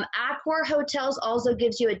 Accor Hotels also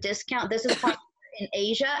gives you a discount. This is popular in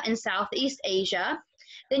Asia and Southeast Asia.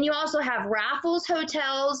 Then you also have Raffles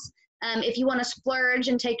Hotels. If you want to splurge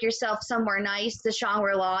and take yourself somewhere nice, the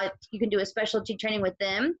Shangri-La, you can do a specialty training with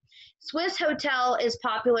them. Swiss Hotel is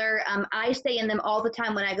popular. I stay in them all the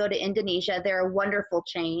time when I go to Indonesia. They're a wonderful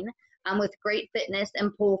chain with great fitness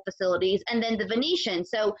and pool facilities. And then the Venetian.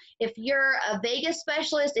 So if you're a Vegas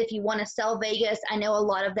specialist, if you want to sell Vegas, I know a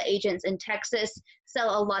lot of the agents in Texas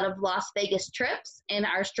sell a lot of Las Vegas trips, and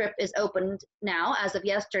our strip is opened now as of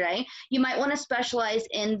yesterday. You might want to specialize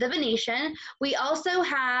in the Venetian. We also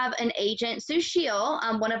have an agent, Sushil,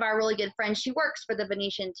 one of our really good friends. She works for the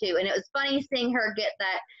Venetian too, and it was funny seeing her get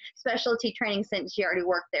that specialty training since she already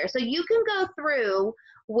worked there. So you can go through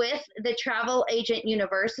with the Travel Agent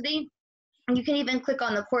University. You can even click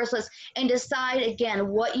on the course list and decide again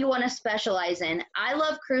what you want to specialize in. I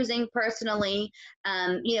love cruising personally,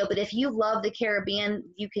 but if you love the Caribbean,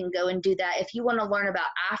 you can go and do that. If you want to learn about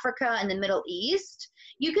Africa and the Middle East,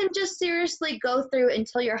 you can just seriously go through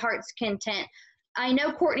until your heart's content. I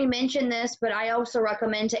know Courtney mentioned this, but I also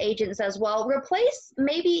recommend to agents as well, replace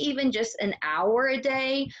maybe even just an hour a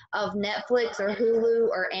day of Netflix or Hulu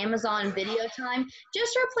or Amazon video time.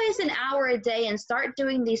 Just replace an hour a day and start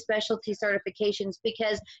doing these specialty certifications,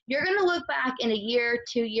 because you're going to look back in a year,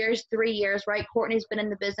 2 years, 3 years, right? Courtney's been in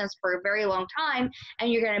the business for a very long time,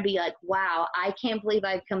 and you're going to be like, wow, I can't believe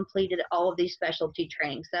I've completed all of these specialty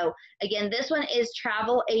trainings. So again, this one is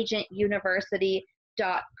TravelAgentUniversity.com.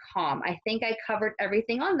 I think I covered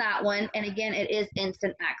everything on that one. And again, it is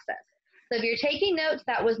instant access. So if you're taking notes,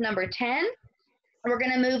 that was number 10. We're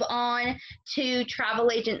going to move on to Travel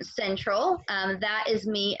Agent Central. That is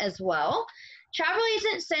me as well. Travel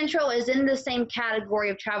Agent Central is in the same category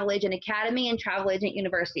of Travel Agent Academy and Travel Agent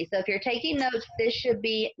University. So if you're taking notes, this should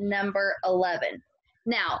be number 11.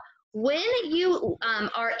 Now, when you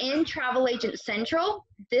are in Travel Agent Central,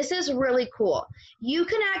 this is really cool. You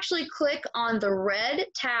can actually click on the red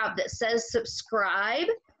tab that says subscribe.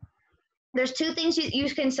 There's two things you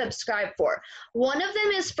can subscribe for. One of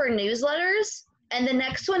them is for newsletters, and the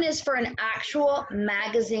next one is for an actual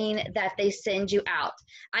magazine that they send you out.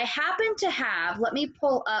 I happen to have, let me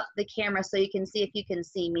pull up the camera so you can see if you can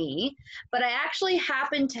see me, but I actually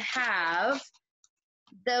happen to have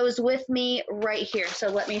those with me right here. So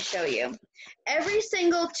let me show you. Every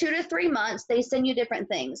single 2 to 3 months, they send you different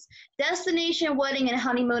things. Destination wedding and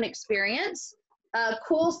honeymoon experience,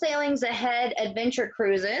 cool sailings ahead, adventure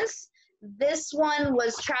cruises. This one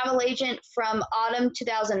was Travel Agent from autumn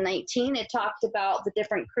 2019. It talked about the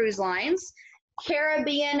different cruise lines.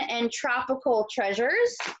 Caribbean and tropical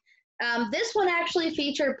treasures. This one actually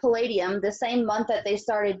featured Palladium the same month that they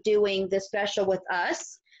started doing this special with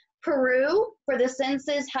us. Peru for the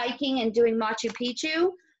senses, hiking and doing Machu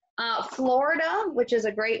Picchu. Florida, which is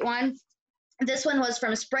a great one. This one was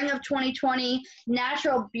from spring of 2020,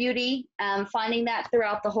 natural beauty, finding that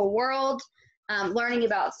throughout the whole world. Learning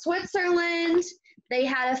about Switzerland. They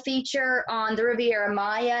had a feature on the Riviera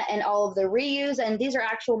Maya and all of the reuse, and these are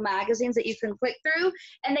actual magazines that you can click through.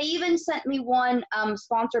 And they even sent me one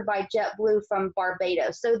sponsored by JetBlue from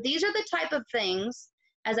Barbados. So these are the type of things,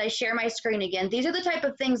 as I share my screen again, these are the type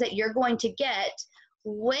of things that you're going to get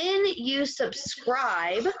when you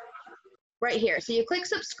subscribe right here. So you click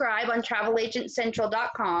subscribe on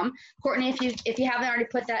travelagentcentral.com. Courtney, if you haven't already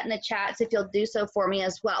put that in the chats, if you'll do so for me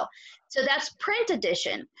as well. So that's print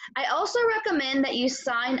edition. I also recommend that you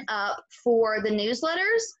sign up for the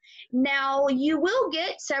newsletters. Now, you will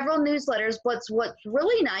get several newsletters, but what's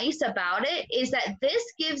really nice about it is that this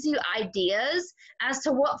gives you ideas as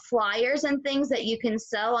to what flyers and things that you can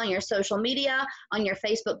sell on your social media, on your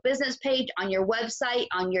Facebook business page, on your website,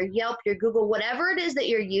 on your Yelp, your Google, whatever it is that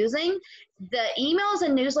you're using. The emails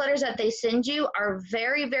and newsletters that they send you are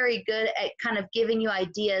very, very good at kind of giving you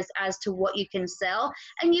ideas as to what you can sell,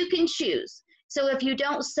 and you can choose. So if you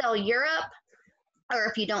don't sell Europe, or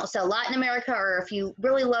if you don't sell Latin America, or if you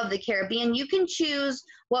really love the Caribbean, you can choose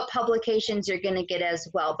what publications you're going to get as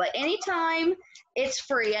well. But anytime it's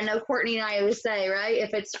free, I know Courtney and I always say, right,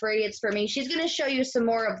 if it's free, it's for me. She's going to show you some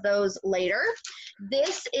more of those later.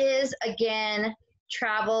 This is, again,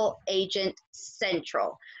 Travel Agent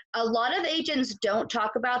Central. A lot of agents don't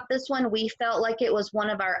talk about this one. We felt like it was one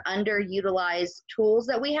of our underutilized tools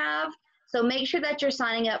that we have. So make sure that you're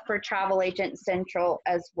signing up for Travel Agent Central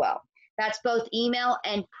as well. That's both email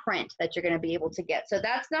and print that you're going to be able to get. So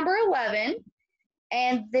that's number 11.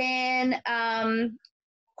 And then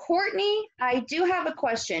Courtney, I do have a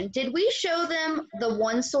question. Did we show them the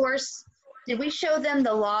one source? Did we show them the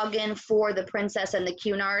login for the Princess and the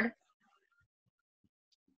Cunard?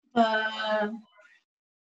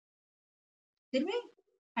 Did we?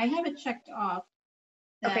 I have it checked off.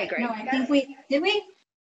 Okay, great. No, I think did we?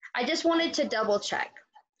 I just wanted to double check.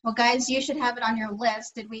 Well, guys, you should have it on your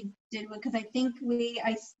list. Did we, because I think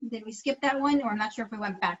did we skip that one, or I'm not sure if we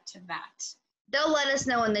went back to that. They'll let us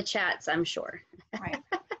know in the chats, I'm sure. Right.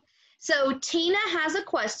 So Tina has a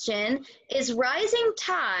question. Is Rising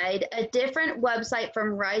Tide a different website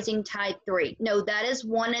from Rising Tide 3? No, that is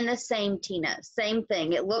one and the same, Tina. Same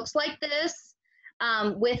thing. It looks like this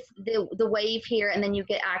with the wave here, and then you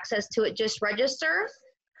get access to it. Just register.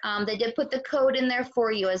 They did put the code in there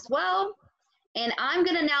for you as well. And I'm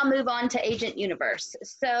going to now move on to Agent Universe.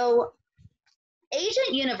 So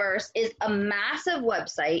Agent Universe is a massive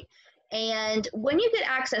website. And when you get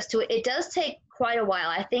access to it, it does take quite a while.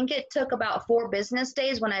 I think it took about 4 business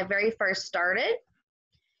days when I very first started.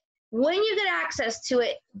 When you get access to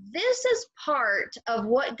it, this is part of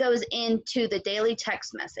what goes into the daily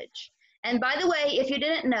text message. And by the way, if you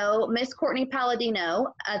didn't know, Miss Courtney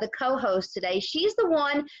Palladino, the co-host today, she's the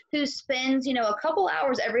one who spends, a couple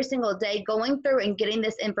hours every single day going through and getting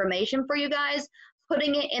this information for you guys,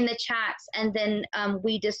 putting it in the chats, and then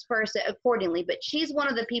we disperse it accordingly. But she's one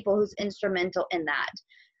of the people who's instrumental in that.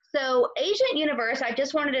 So Agent Universe, I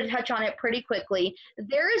just wanted to touch on it pretty quickly.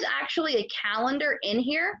 There is actually a calendar in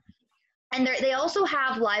here. And they also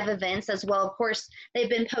have live events as well. Of course, they've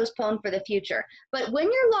been postponed for the future. But when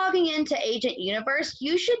you're logging into Agent Universe,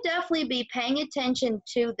 you should definitely be paying attention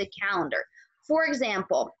to the calendar. For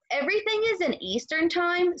example, everything is in Eastern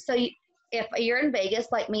time. So if you're in Vegas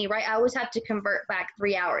like me, right, I always have to convert back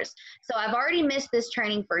 3 hours. So I've already missed this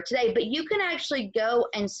training for today, but you can actually go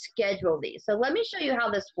and schedule these. So let me show you how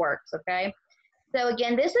this works, okay? So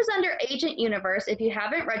again, this is under Agent Universe. If you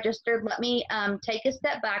haven't registered, let me take a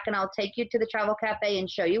step back and I'll take you to the Travel Cafe and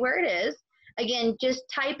show you where it is. Again, just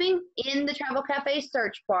typing in the Travel Cafe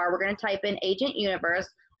search bar, we're going to type in Agent Universe.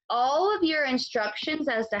 All of your instructions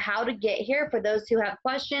as to how to get here for those who have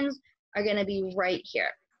questions are going to be right here.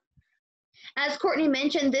 As Courtney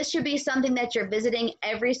mentioned, this should be something that you're visiting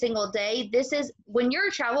every single day. This is, when you're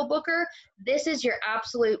a travel booker, this is your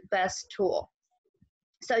absolute best tool.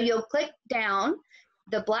 So you'll click down,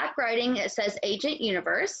 the black writing, it says Agent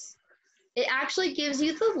Universe. It actually gives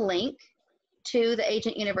you the link to the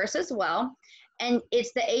Agent Universe as well. And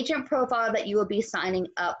it's the agent profile that you will be signing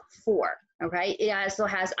up for, okay? It also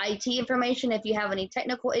has IT information if you have any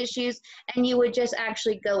technical issues, and you would just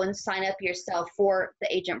actually go and sign up yourself for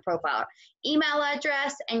the agent profile. Email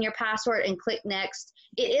address and your password, and click next.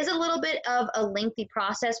 It is a little bit of a lengthy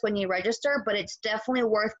process when you register, but it's definitely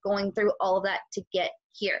worth going through all of that to get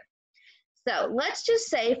here. So let's just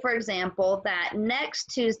say, for example, that next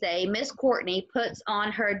Tuesday, Miss Courtney puts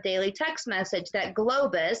on her daily text message that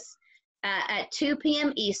Globus at 2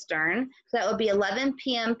 p.m. Eastern, so that would be 11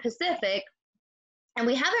 p.m. Pacific, and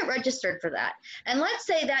we haven't registered for that. And let's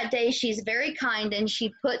say that day she's very kind and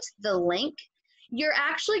she puts the link. You're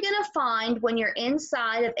actually going to find when you're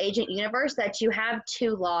inside of Agent Universe that you have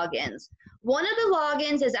 2 logins. One of the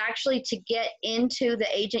logins is actually to get into the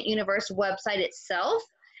Agent Universe website itself,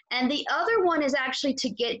 and the other one is actually to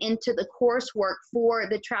get into the coursework for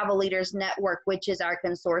the Travel Leaders Network, which is our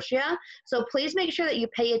consortia. So please make sure that you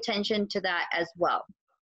pay attention to that as well.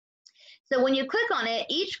 So when you click on it,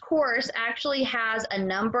 each course actually has a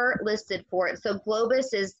number listed for it. So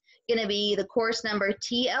Globus is going to be the course number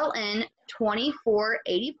TLN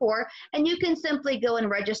 2484, and you can simply go and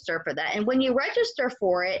register for that. And when you register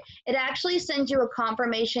for it, it actually sends you a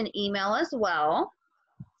confirmation email as well.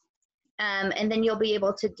 And then you'll be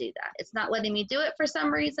able to do that. It's not letting me do it for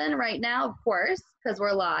some reason right now, of course, because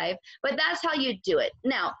we're live, but that's how you do it.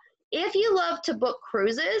 Now, if you love to book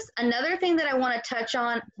cruises, another thing that I want to touch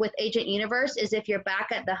on with Agent Universe is if you're back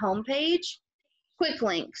at the home page, quick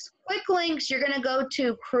links. Quick links, you're going to go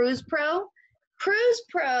to Cruise Pro. Cruise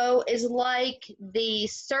Pro is like the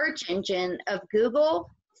search engine of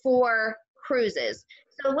Google for cruises.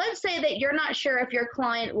 So let's say that you're not sure if your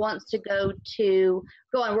client wants to go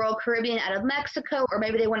on Royal Caribbean out of Mexico, or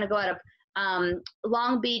maybe they want to go out of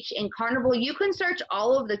Long Beach in Carnival. You can search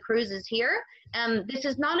all of the cruises here, This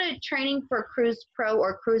is not a training for Cruise Pro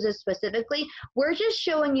or cruises specifically. We're just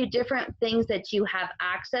showing you different things that you have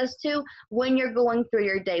access to when you're going through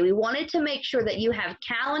your day. We wanted to make sure that you have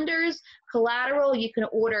calendars, collateral, you can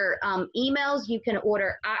order emails, you can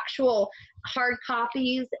order actual hard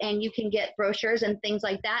copies, and you can get brochures and things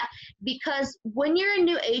like that. Because when you're a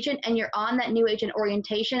new agent and you're on that new agent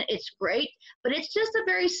orientation, it's great, but it's just a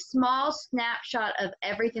very small snapshot of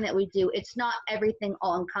everything that we do. It's not everything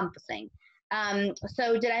all encompassing.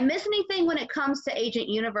 So did I miss anything when it comes to Agent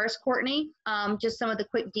Universe, Courtney? Just some of the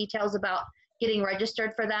quick details about getting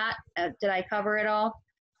registered for that. Did I cover it all?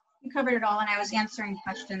 You covered it all, and I was answering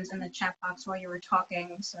questions in the chat box while you were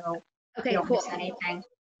talking, so okay, you don't cool. miss anything.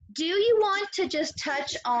 Do you want to just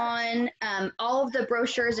touch on all of the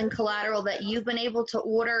brochures and collateral that you've been able to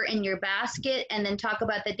order in your basket, and then talk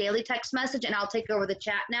about the daily text message, and I'll take over the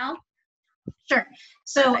chat now? Sure.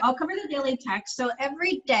 So I'll cover the daily text. So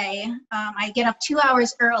every day I get up 2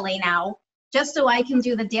 hours early now, just so I can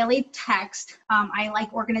do the daily text. I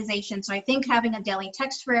like organization. So I think having a daily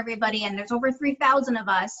text for everybody, and there's over 3,000 of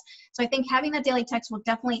us. So I think having the daily text will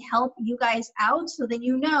definitely help you guys out so that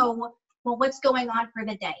you know, well, what's going on for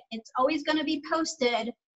the day. It's always going to be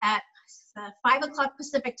posted at 5 o'clock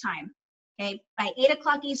Pacific time. Okay, by 8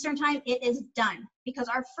 o'clock Eastern time, it is done, because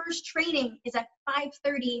our first training is at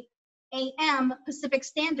 5:30 a.m. Pacific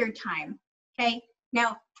Standard Time. Okay,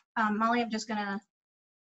 now, Molly, I'm just gonna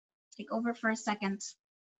take over for a second.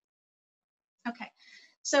 Okay,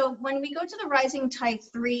 so when we go to the Rising Tide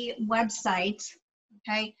 3 website,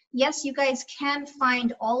 okay, yes, you guys can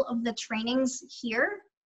find all of the trainings here,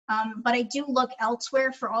 but I do look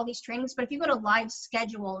elsewhere for all these trainings. But if you go to live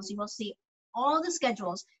schedules, you will see all the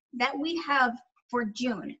schedules that we have for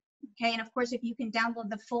June. Okay, and of course, if you can download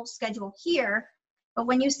the full schedule here. But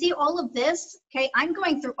when you see all of this, okay, I'm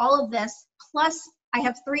going through all of this, plus I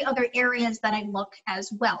have 3 other areas that I look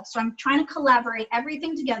as well. So I'm trying to collaborate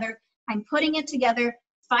everything together. I'm putting it together,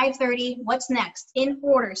 5:30, what's next, in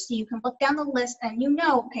order. So you can look down the list and you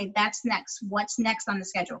know, okay, that's next. What's next on the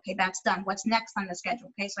schedule? Okay, that's done. What's next on the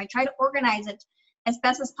schedule? Okay, so I try to organize it as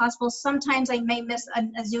best as possible. Sometimes I may miss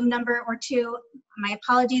a Zoom number or 2. My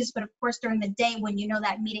apologies, but of course, during the day when you know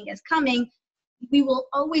that meeting is coming, we will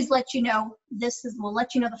always let you know. We'll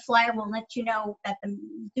let you know, the flyer will let you know that the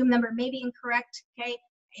Zoom number may be incorrect, okay?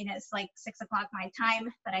 And it's like 6 o'clock my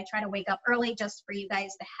time, but I try to wake up early just for you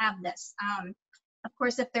guys to have this. Of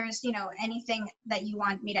course, if there's, anything that you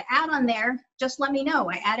want me to add on there, just let me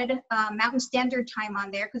know. I added Mountain Standard Time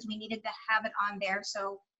on there because we needed to have it on there,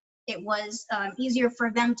 so it was easier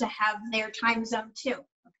for them to have their time zone too,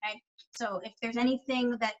 okay? So if there's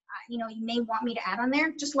anything that, you may want me to add on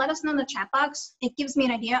there, just let us know in the chat box. It gives me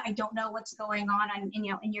an idea. I don't know what's going on in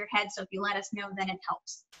your head. So if you let us know, then it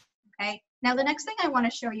helps. Okay. Now, the next thing I want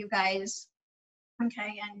to show you guys,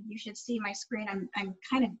 okay, and you should see my screen. I'm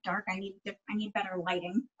kind of dark. I need better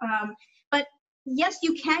lighting. But yes,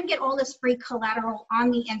 you can get all this free collateral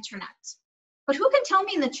on the internet. But who can tell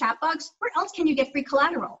me in the chat box, where else can you get free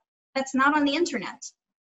collateral that's not on the internet?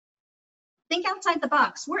 Think outside the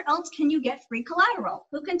box. Where else can you get free collateral?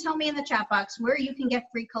 Who can tell me in the chat box where you can get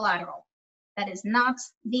free collateral that is not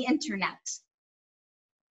the internet?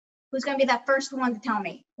 Who's going to be that first one to tell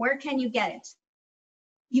me? Where can you get it?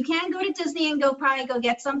 You can go to Disney and probably go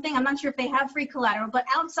get something. I'm not sure if they have free collateral, but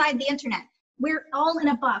outside the internet, we're all in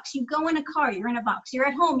a box. You go in a car, you're in a box. You're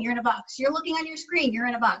at home, you're in a box. You're looking on your screen, you're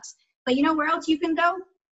in a box. But you know where else you can go?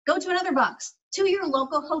 Go to another box. To your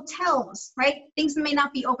local hotels, right? Things may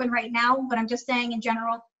not be open right now, but I'm just saying in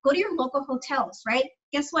general, go to your local hotels, right?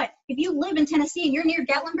 Guess what? If you live in Tennessee and you're near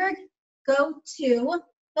Gatlinburg, go to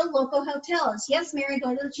the local hotels. Yes, Mary,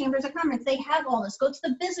 go to the Chambers of Commerce. They have all this. Go to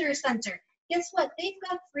the visitor center. Guess what? They've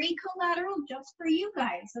got free collateral just for you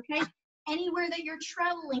guys, okay? Anywhere that you're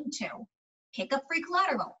traveling to, pick up free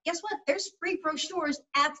collateral. Guess what? There's free brochures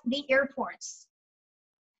at the airports.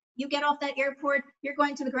 You get off that airport, you're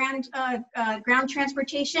going to the ground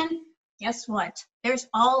transportation. Guess what? There's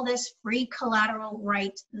all this free collateral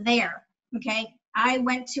right there, okay? I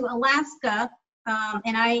went to Alaska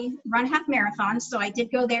and I run half marathons, so I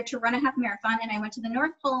did go there to run a half marathon, and I went to the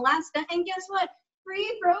North Pole, Alaska, and guess what?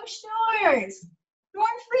 Free brochures. More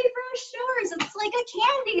free brochures. It's like a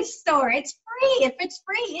candy store. It's free. If it's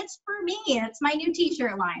free, it's for me. It's my new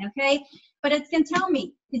t-shirt line, okay? But it can tell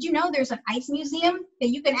me, did you know there's an ice museum that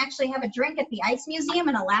you can actually have a drink at the ice museum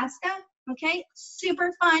in Alaska? Okay,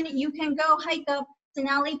 super fun. You can go hike up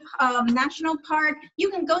Denali National Park. You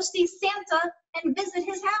can go see Santa and visit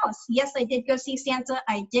his house. Yes, I did go see Santa.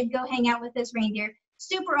 I did go hang out with his reindeer.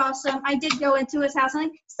 Super awesome. I did go into his house and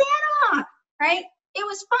like, Santa, right? It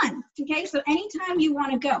was fun, okay? So anytime you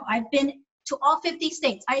want to go. I've been to all 50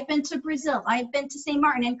 states. I've been to Brazil. I've been to St.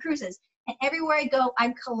 Martin and cruises. And everywhere I go,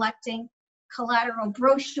 I'm collecting collateral,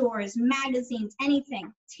 brochures, magazines,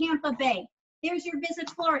 anything. Tampa Bay. There's your Visit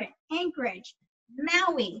Florida. Anchorage,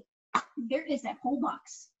 Maui. There is that whole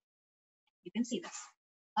box. You can see this.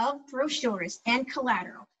 Of brochures and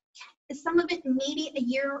collateral. Some of it maybe a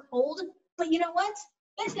year old, but you know what?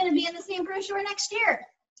 It's going to be in the same brochure next year.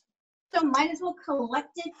 So might as well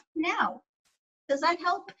collect it now. Does that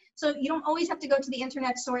help? So you don't always have to go to the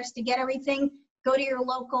internet source to get everything. Go to your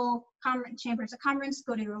local chambers of commerce,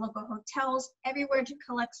 go to your local hotels, everywhere to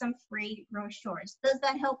collect some free brochures. Does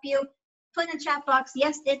that help you? Put in the chat box,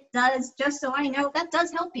 yes, it does, just so I know that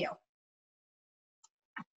does help you.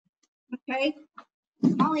 Okay.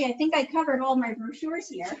 Molly, I think I covered all my brochures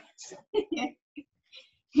here.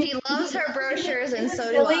 She loves her brochures, and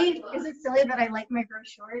so do I. Is it silly that I like my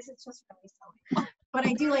brochures? It's just really silly. But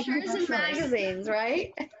I do like my brochures. And magazines,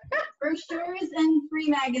 right? Brochures and free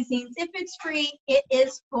magazines. If it's free, it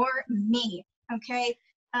is for me. Okay.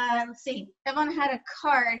 Let's see. Evan had a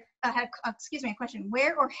card. Excuse me, a question.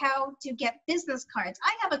 Where or how to get business cards?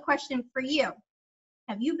 I have a question for you.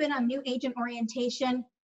 Have you been on new agent orientation?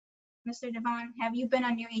 Mr. Devon, have you been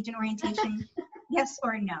on new agent orientation? Yes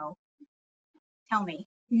or no? Tell me.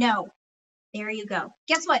 No. There you go.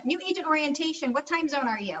 Guess what? New agent orientation. What time zone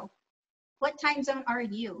are you? What time zone are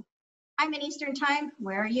you? I'm in Eastern time.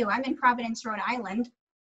 Where are you? I'm in Providence, Rhode Island.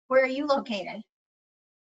 Where are you located?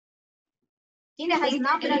 Dina has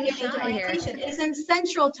not been on new agent orientation. It's in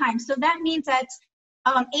Central time. So that means that's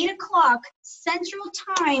 8 o'clock Central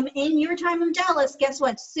time in your time of Dallas. Guess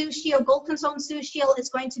what? Sue Shield, Gold Consultant Sue Shield is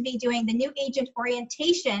going to be doing the new agent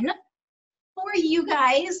orientation for you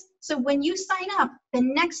guys. So when you sign up, the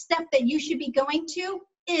next step that you should be going to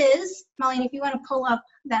is, Molly, if you want to pull up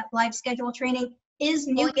that live schedule training, is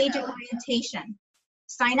new agent orientation.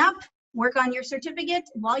 Sign up, work on your certificate.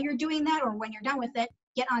 While you're doing that, or when you're done with it,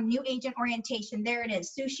 get on new agent orientation. There it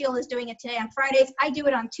is. Sue Shield is doing it today on Fridays. I do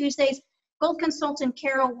it on Tuesdays. Gold Consultant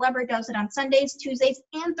Carol Weber does it on Sundays, Tuesdays,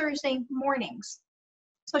 and Thursday mornings.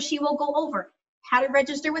 So she will go over how to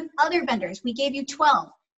register with other vendors. We gave you 12,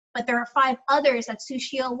 but there are 5 others that Sue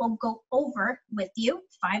Shield will go over with you,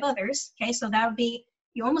 5 others. Okay, so that would be,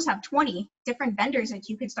 you almost have 20 different vendors that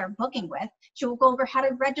you could start booking with. She will go over how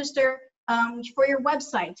to register for your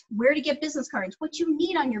website, where to get business cards, what you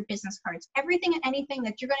need on your business cards, everything and anything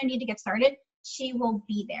that you're going to need to get started, she will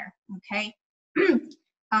be there, okay?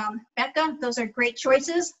 Becca, those are great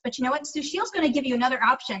choices, but you know what? Sue Shield's going to give you another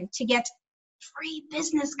option to get free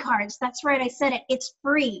business cards. That's right, I said it. It's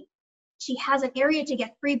free. She has an area to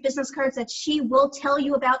get free business cards that she will tell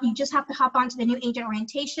you about. You just have to hop onto the new agent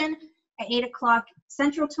orientation at 8 o'clock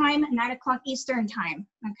Central time, 9 o'clock Eastern time,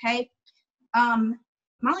 okay?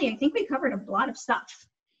 Molly, I think we covered a lot of stuff.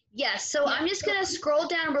 Yes, so I'm just going to scroll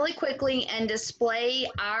down really quickly and display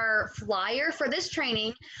our flyer for this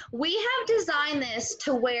training. We have designed this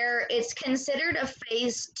to where it's considered a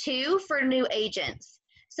phase 2 for new agents.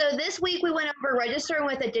 So this week we went over registering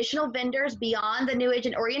with additional vendors beyond the new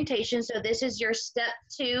agent orientation. So this is your step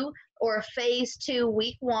 2 or phase 2,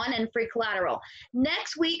 week 1, and free collateral.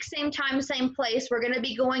 Next week, same time, same place, we're going to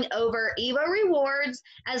be going over EVO rewards,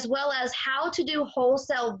 as well as how to do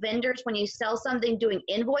wholesale vendors when you sell something, doing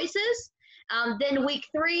invoices. Then week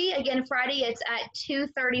 3, again, Friday, it's at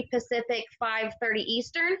 2:30 Pacific, 5:30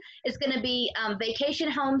 Eastern. It's going to be vacation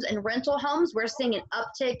homes and rental homes. We're seeing an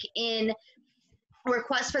uptick in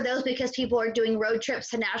requests for those because people are doing road trips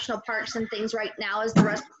to national parks and things right now as the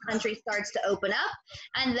rest of the country starts to open up.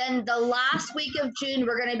 And then the last week of June,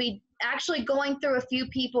 we're going to be actually going through a few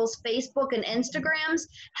people's Facebook and Instagrams,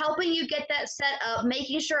 helping you get that set up,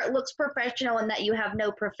 making sure it looks professional and that you have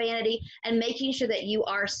no profanity, and making sure that you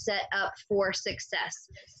are set up for success.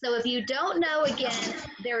 So if you don't know, again,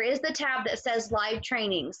 there is the tab that says live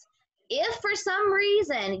trainings. If for some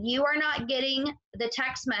reason you are not getting the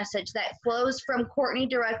text message that flows from Courtney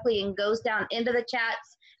directly and goes down into the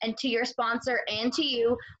chats and to your sponsor and to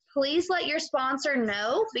you, please let your sponsor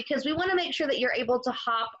know, because we want to make sure that you're able to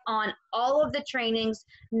hop on all of the trainings,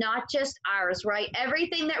 not just ours, right?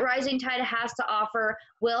 Everything that Rising Tide has to offer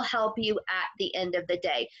will help you at the end of the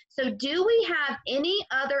day. So do we have any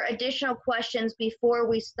other additional questions before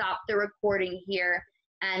we stop the recording here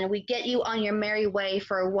and we get you on your merry way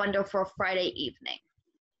for a wonderful Friday evening?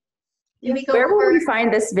 Where will we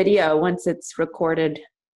find this video once it's recorded?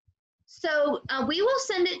 So we will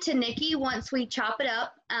send it to Nikki once we chop it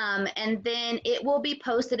up, and then it will be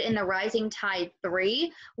posted in the Rising Tide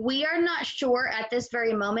 3. We are not sure at this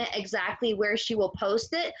very moment exactly where she will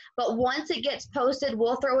post it, but once it gets posted,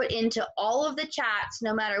 we'll throw it into all of the chats,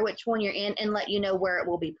 no matter which one you're in, and let you know where it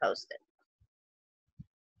will be posted.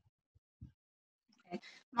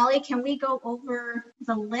 Molly, can we go over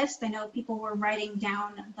the list? I know people were writing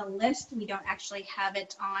down the list. We don't actually have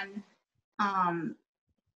it on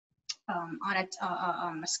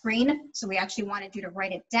a screen, so we actually wanted you to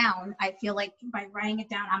write it down. I feel like by writing it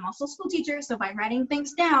down, I'm also a school teacher, so by writing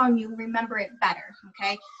things down, you remember it better,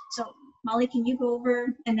 okay? So Molly, can you go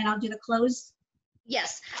over, and then I'll do the close?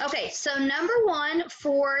 Yes. Okay, so number one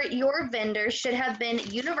for your vendors should have been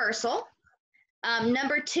Universal.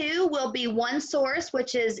 Number two will be OneSource,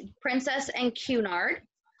 which is Princess and Cunard.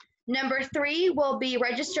 Number three will be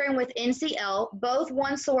registering with NCL. Both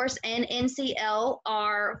OneSource and NCL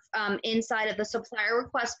are inside of the supplier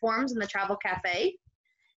request forms in the Travel Cafe.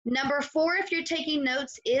 Number four, if you're taking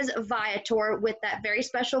notes, is Viator with that very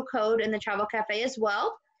special code in the Travel Cafe as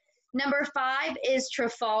well. Number five is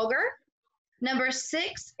Trafalgar. Number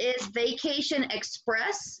six is Vacation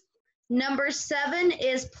Express. Number seven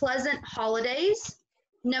is Pleasant Holidays.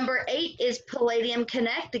 Number eight is Palladium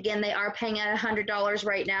Connect. Again, they are paying at $100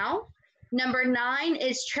 right now. Number nine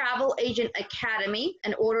is Travel Agent Academy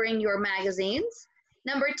and ordering your magazines.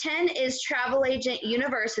 Number 10 is Travel Agent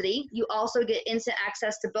University. You also get instant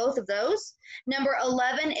access to both of those. Number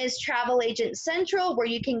 11 is Travel Agent Central, where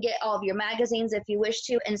you can get all of your magazines if you wish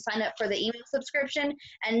to and sign up for the email subscription.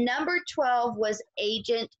 And number 12 was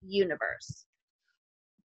Agent Universe.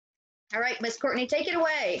 All right, Miss Courtney, take it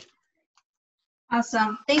away.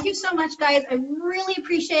 Awesome. Thank you so much, guys. I really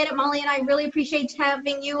appreciate it. Molly and I really appreciate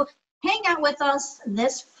having you hang out with us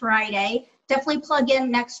this Friday. Definitely plug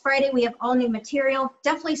in next Friday. We have all new material.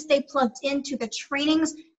 Definitely stay plugged into the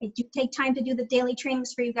trainings. I do take time to do the daily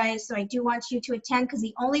trainings for you guys, so I do want you to attend, because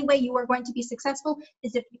the only way you are going to be successful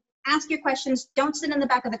is if you ask your questions, don't sit in the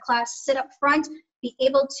back of the class, sit up front, be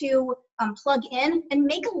able to plug in and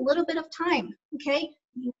make a little bit of time, okay?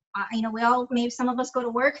 You know, we all, maybe some of us go to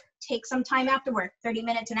work, take some time after work, 30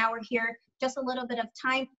 minutes, an hour here, just a little bit of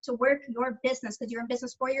time to work your business, because you're in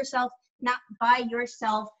business for yourself, not by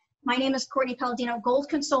yourself. My name is Courtney Palladino, Gold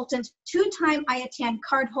Consultant, two-time IATAN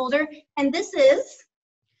card holder, and this is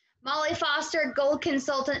Molly Foster, Gold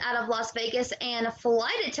Consultant out of Las Vegas and a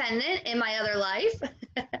flight attendant in my other life.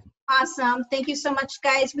 Awesome. Thank you so much,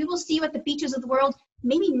 guys. We will see you at the beaches of the world.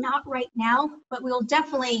 Maybe not right now, but we will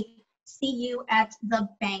definitely see you at the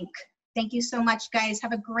bank. Thank you so much, guys.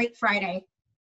 Have a great Friday.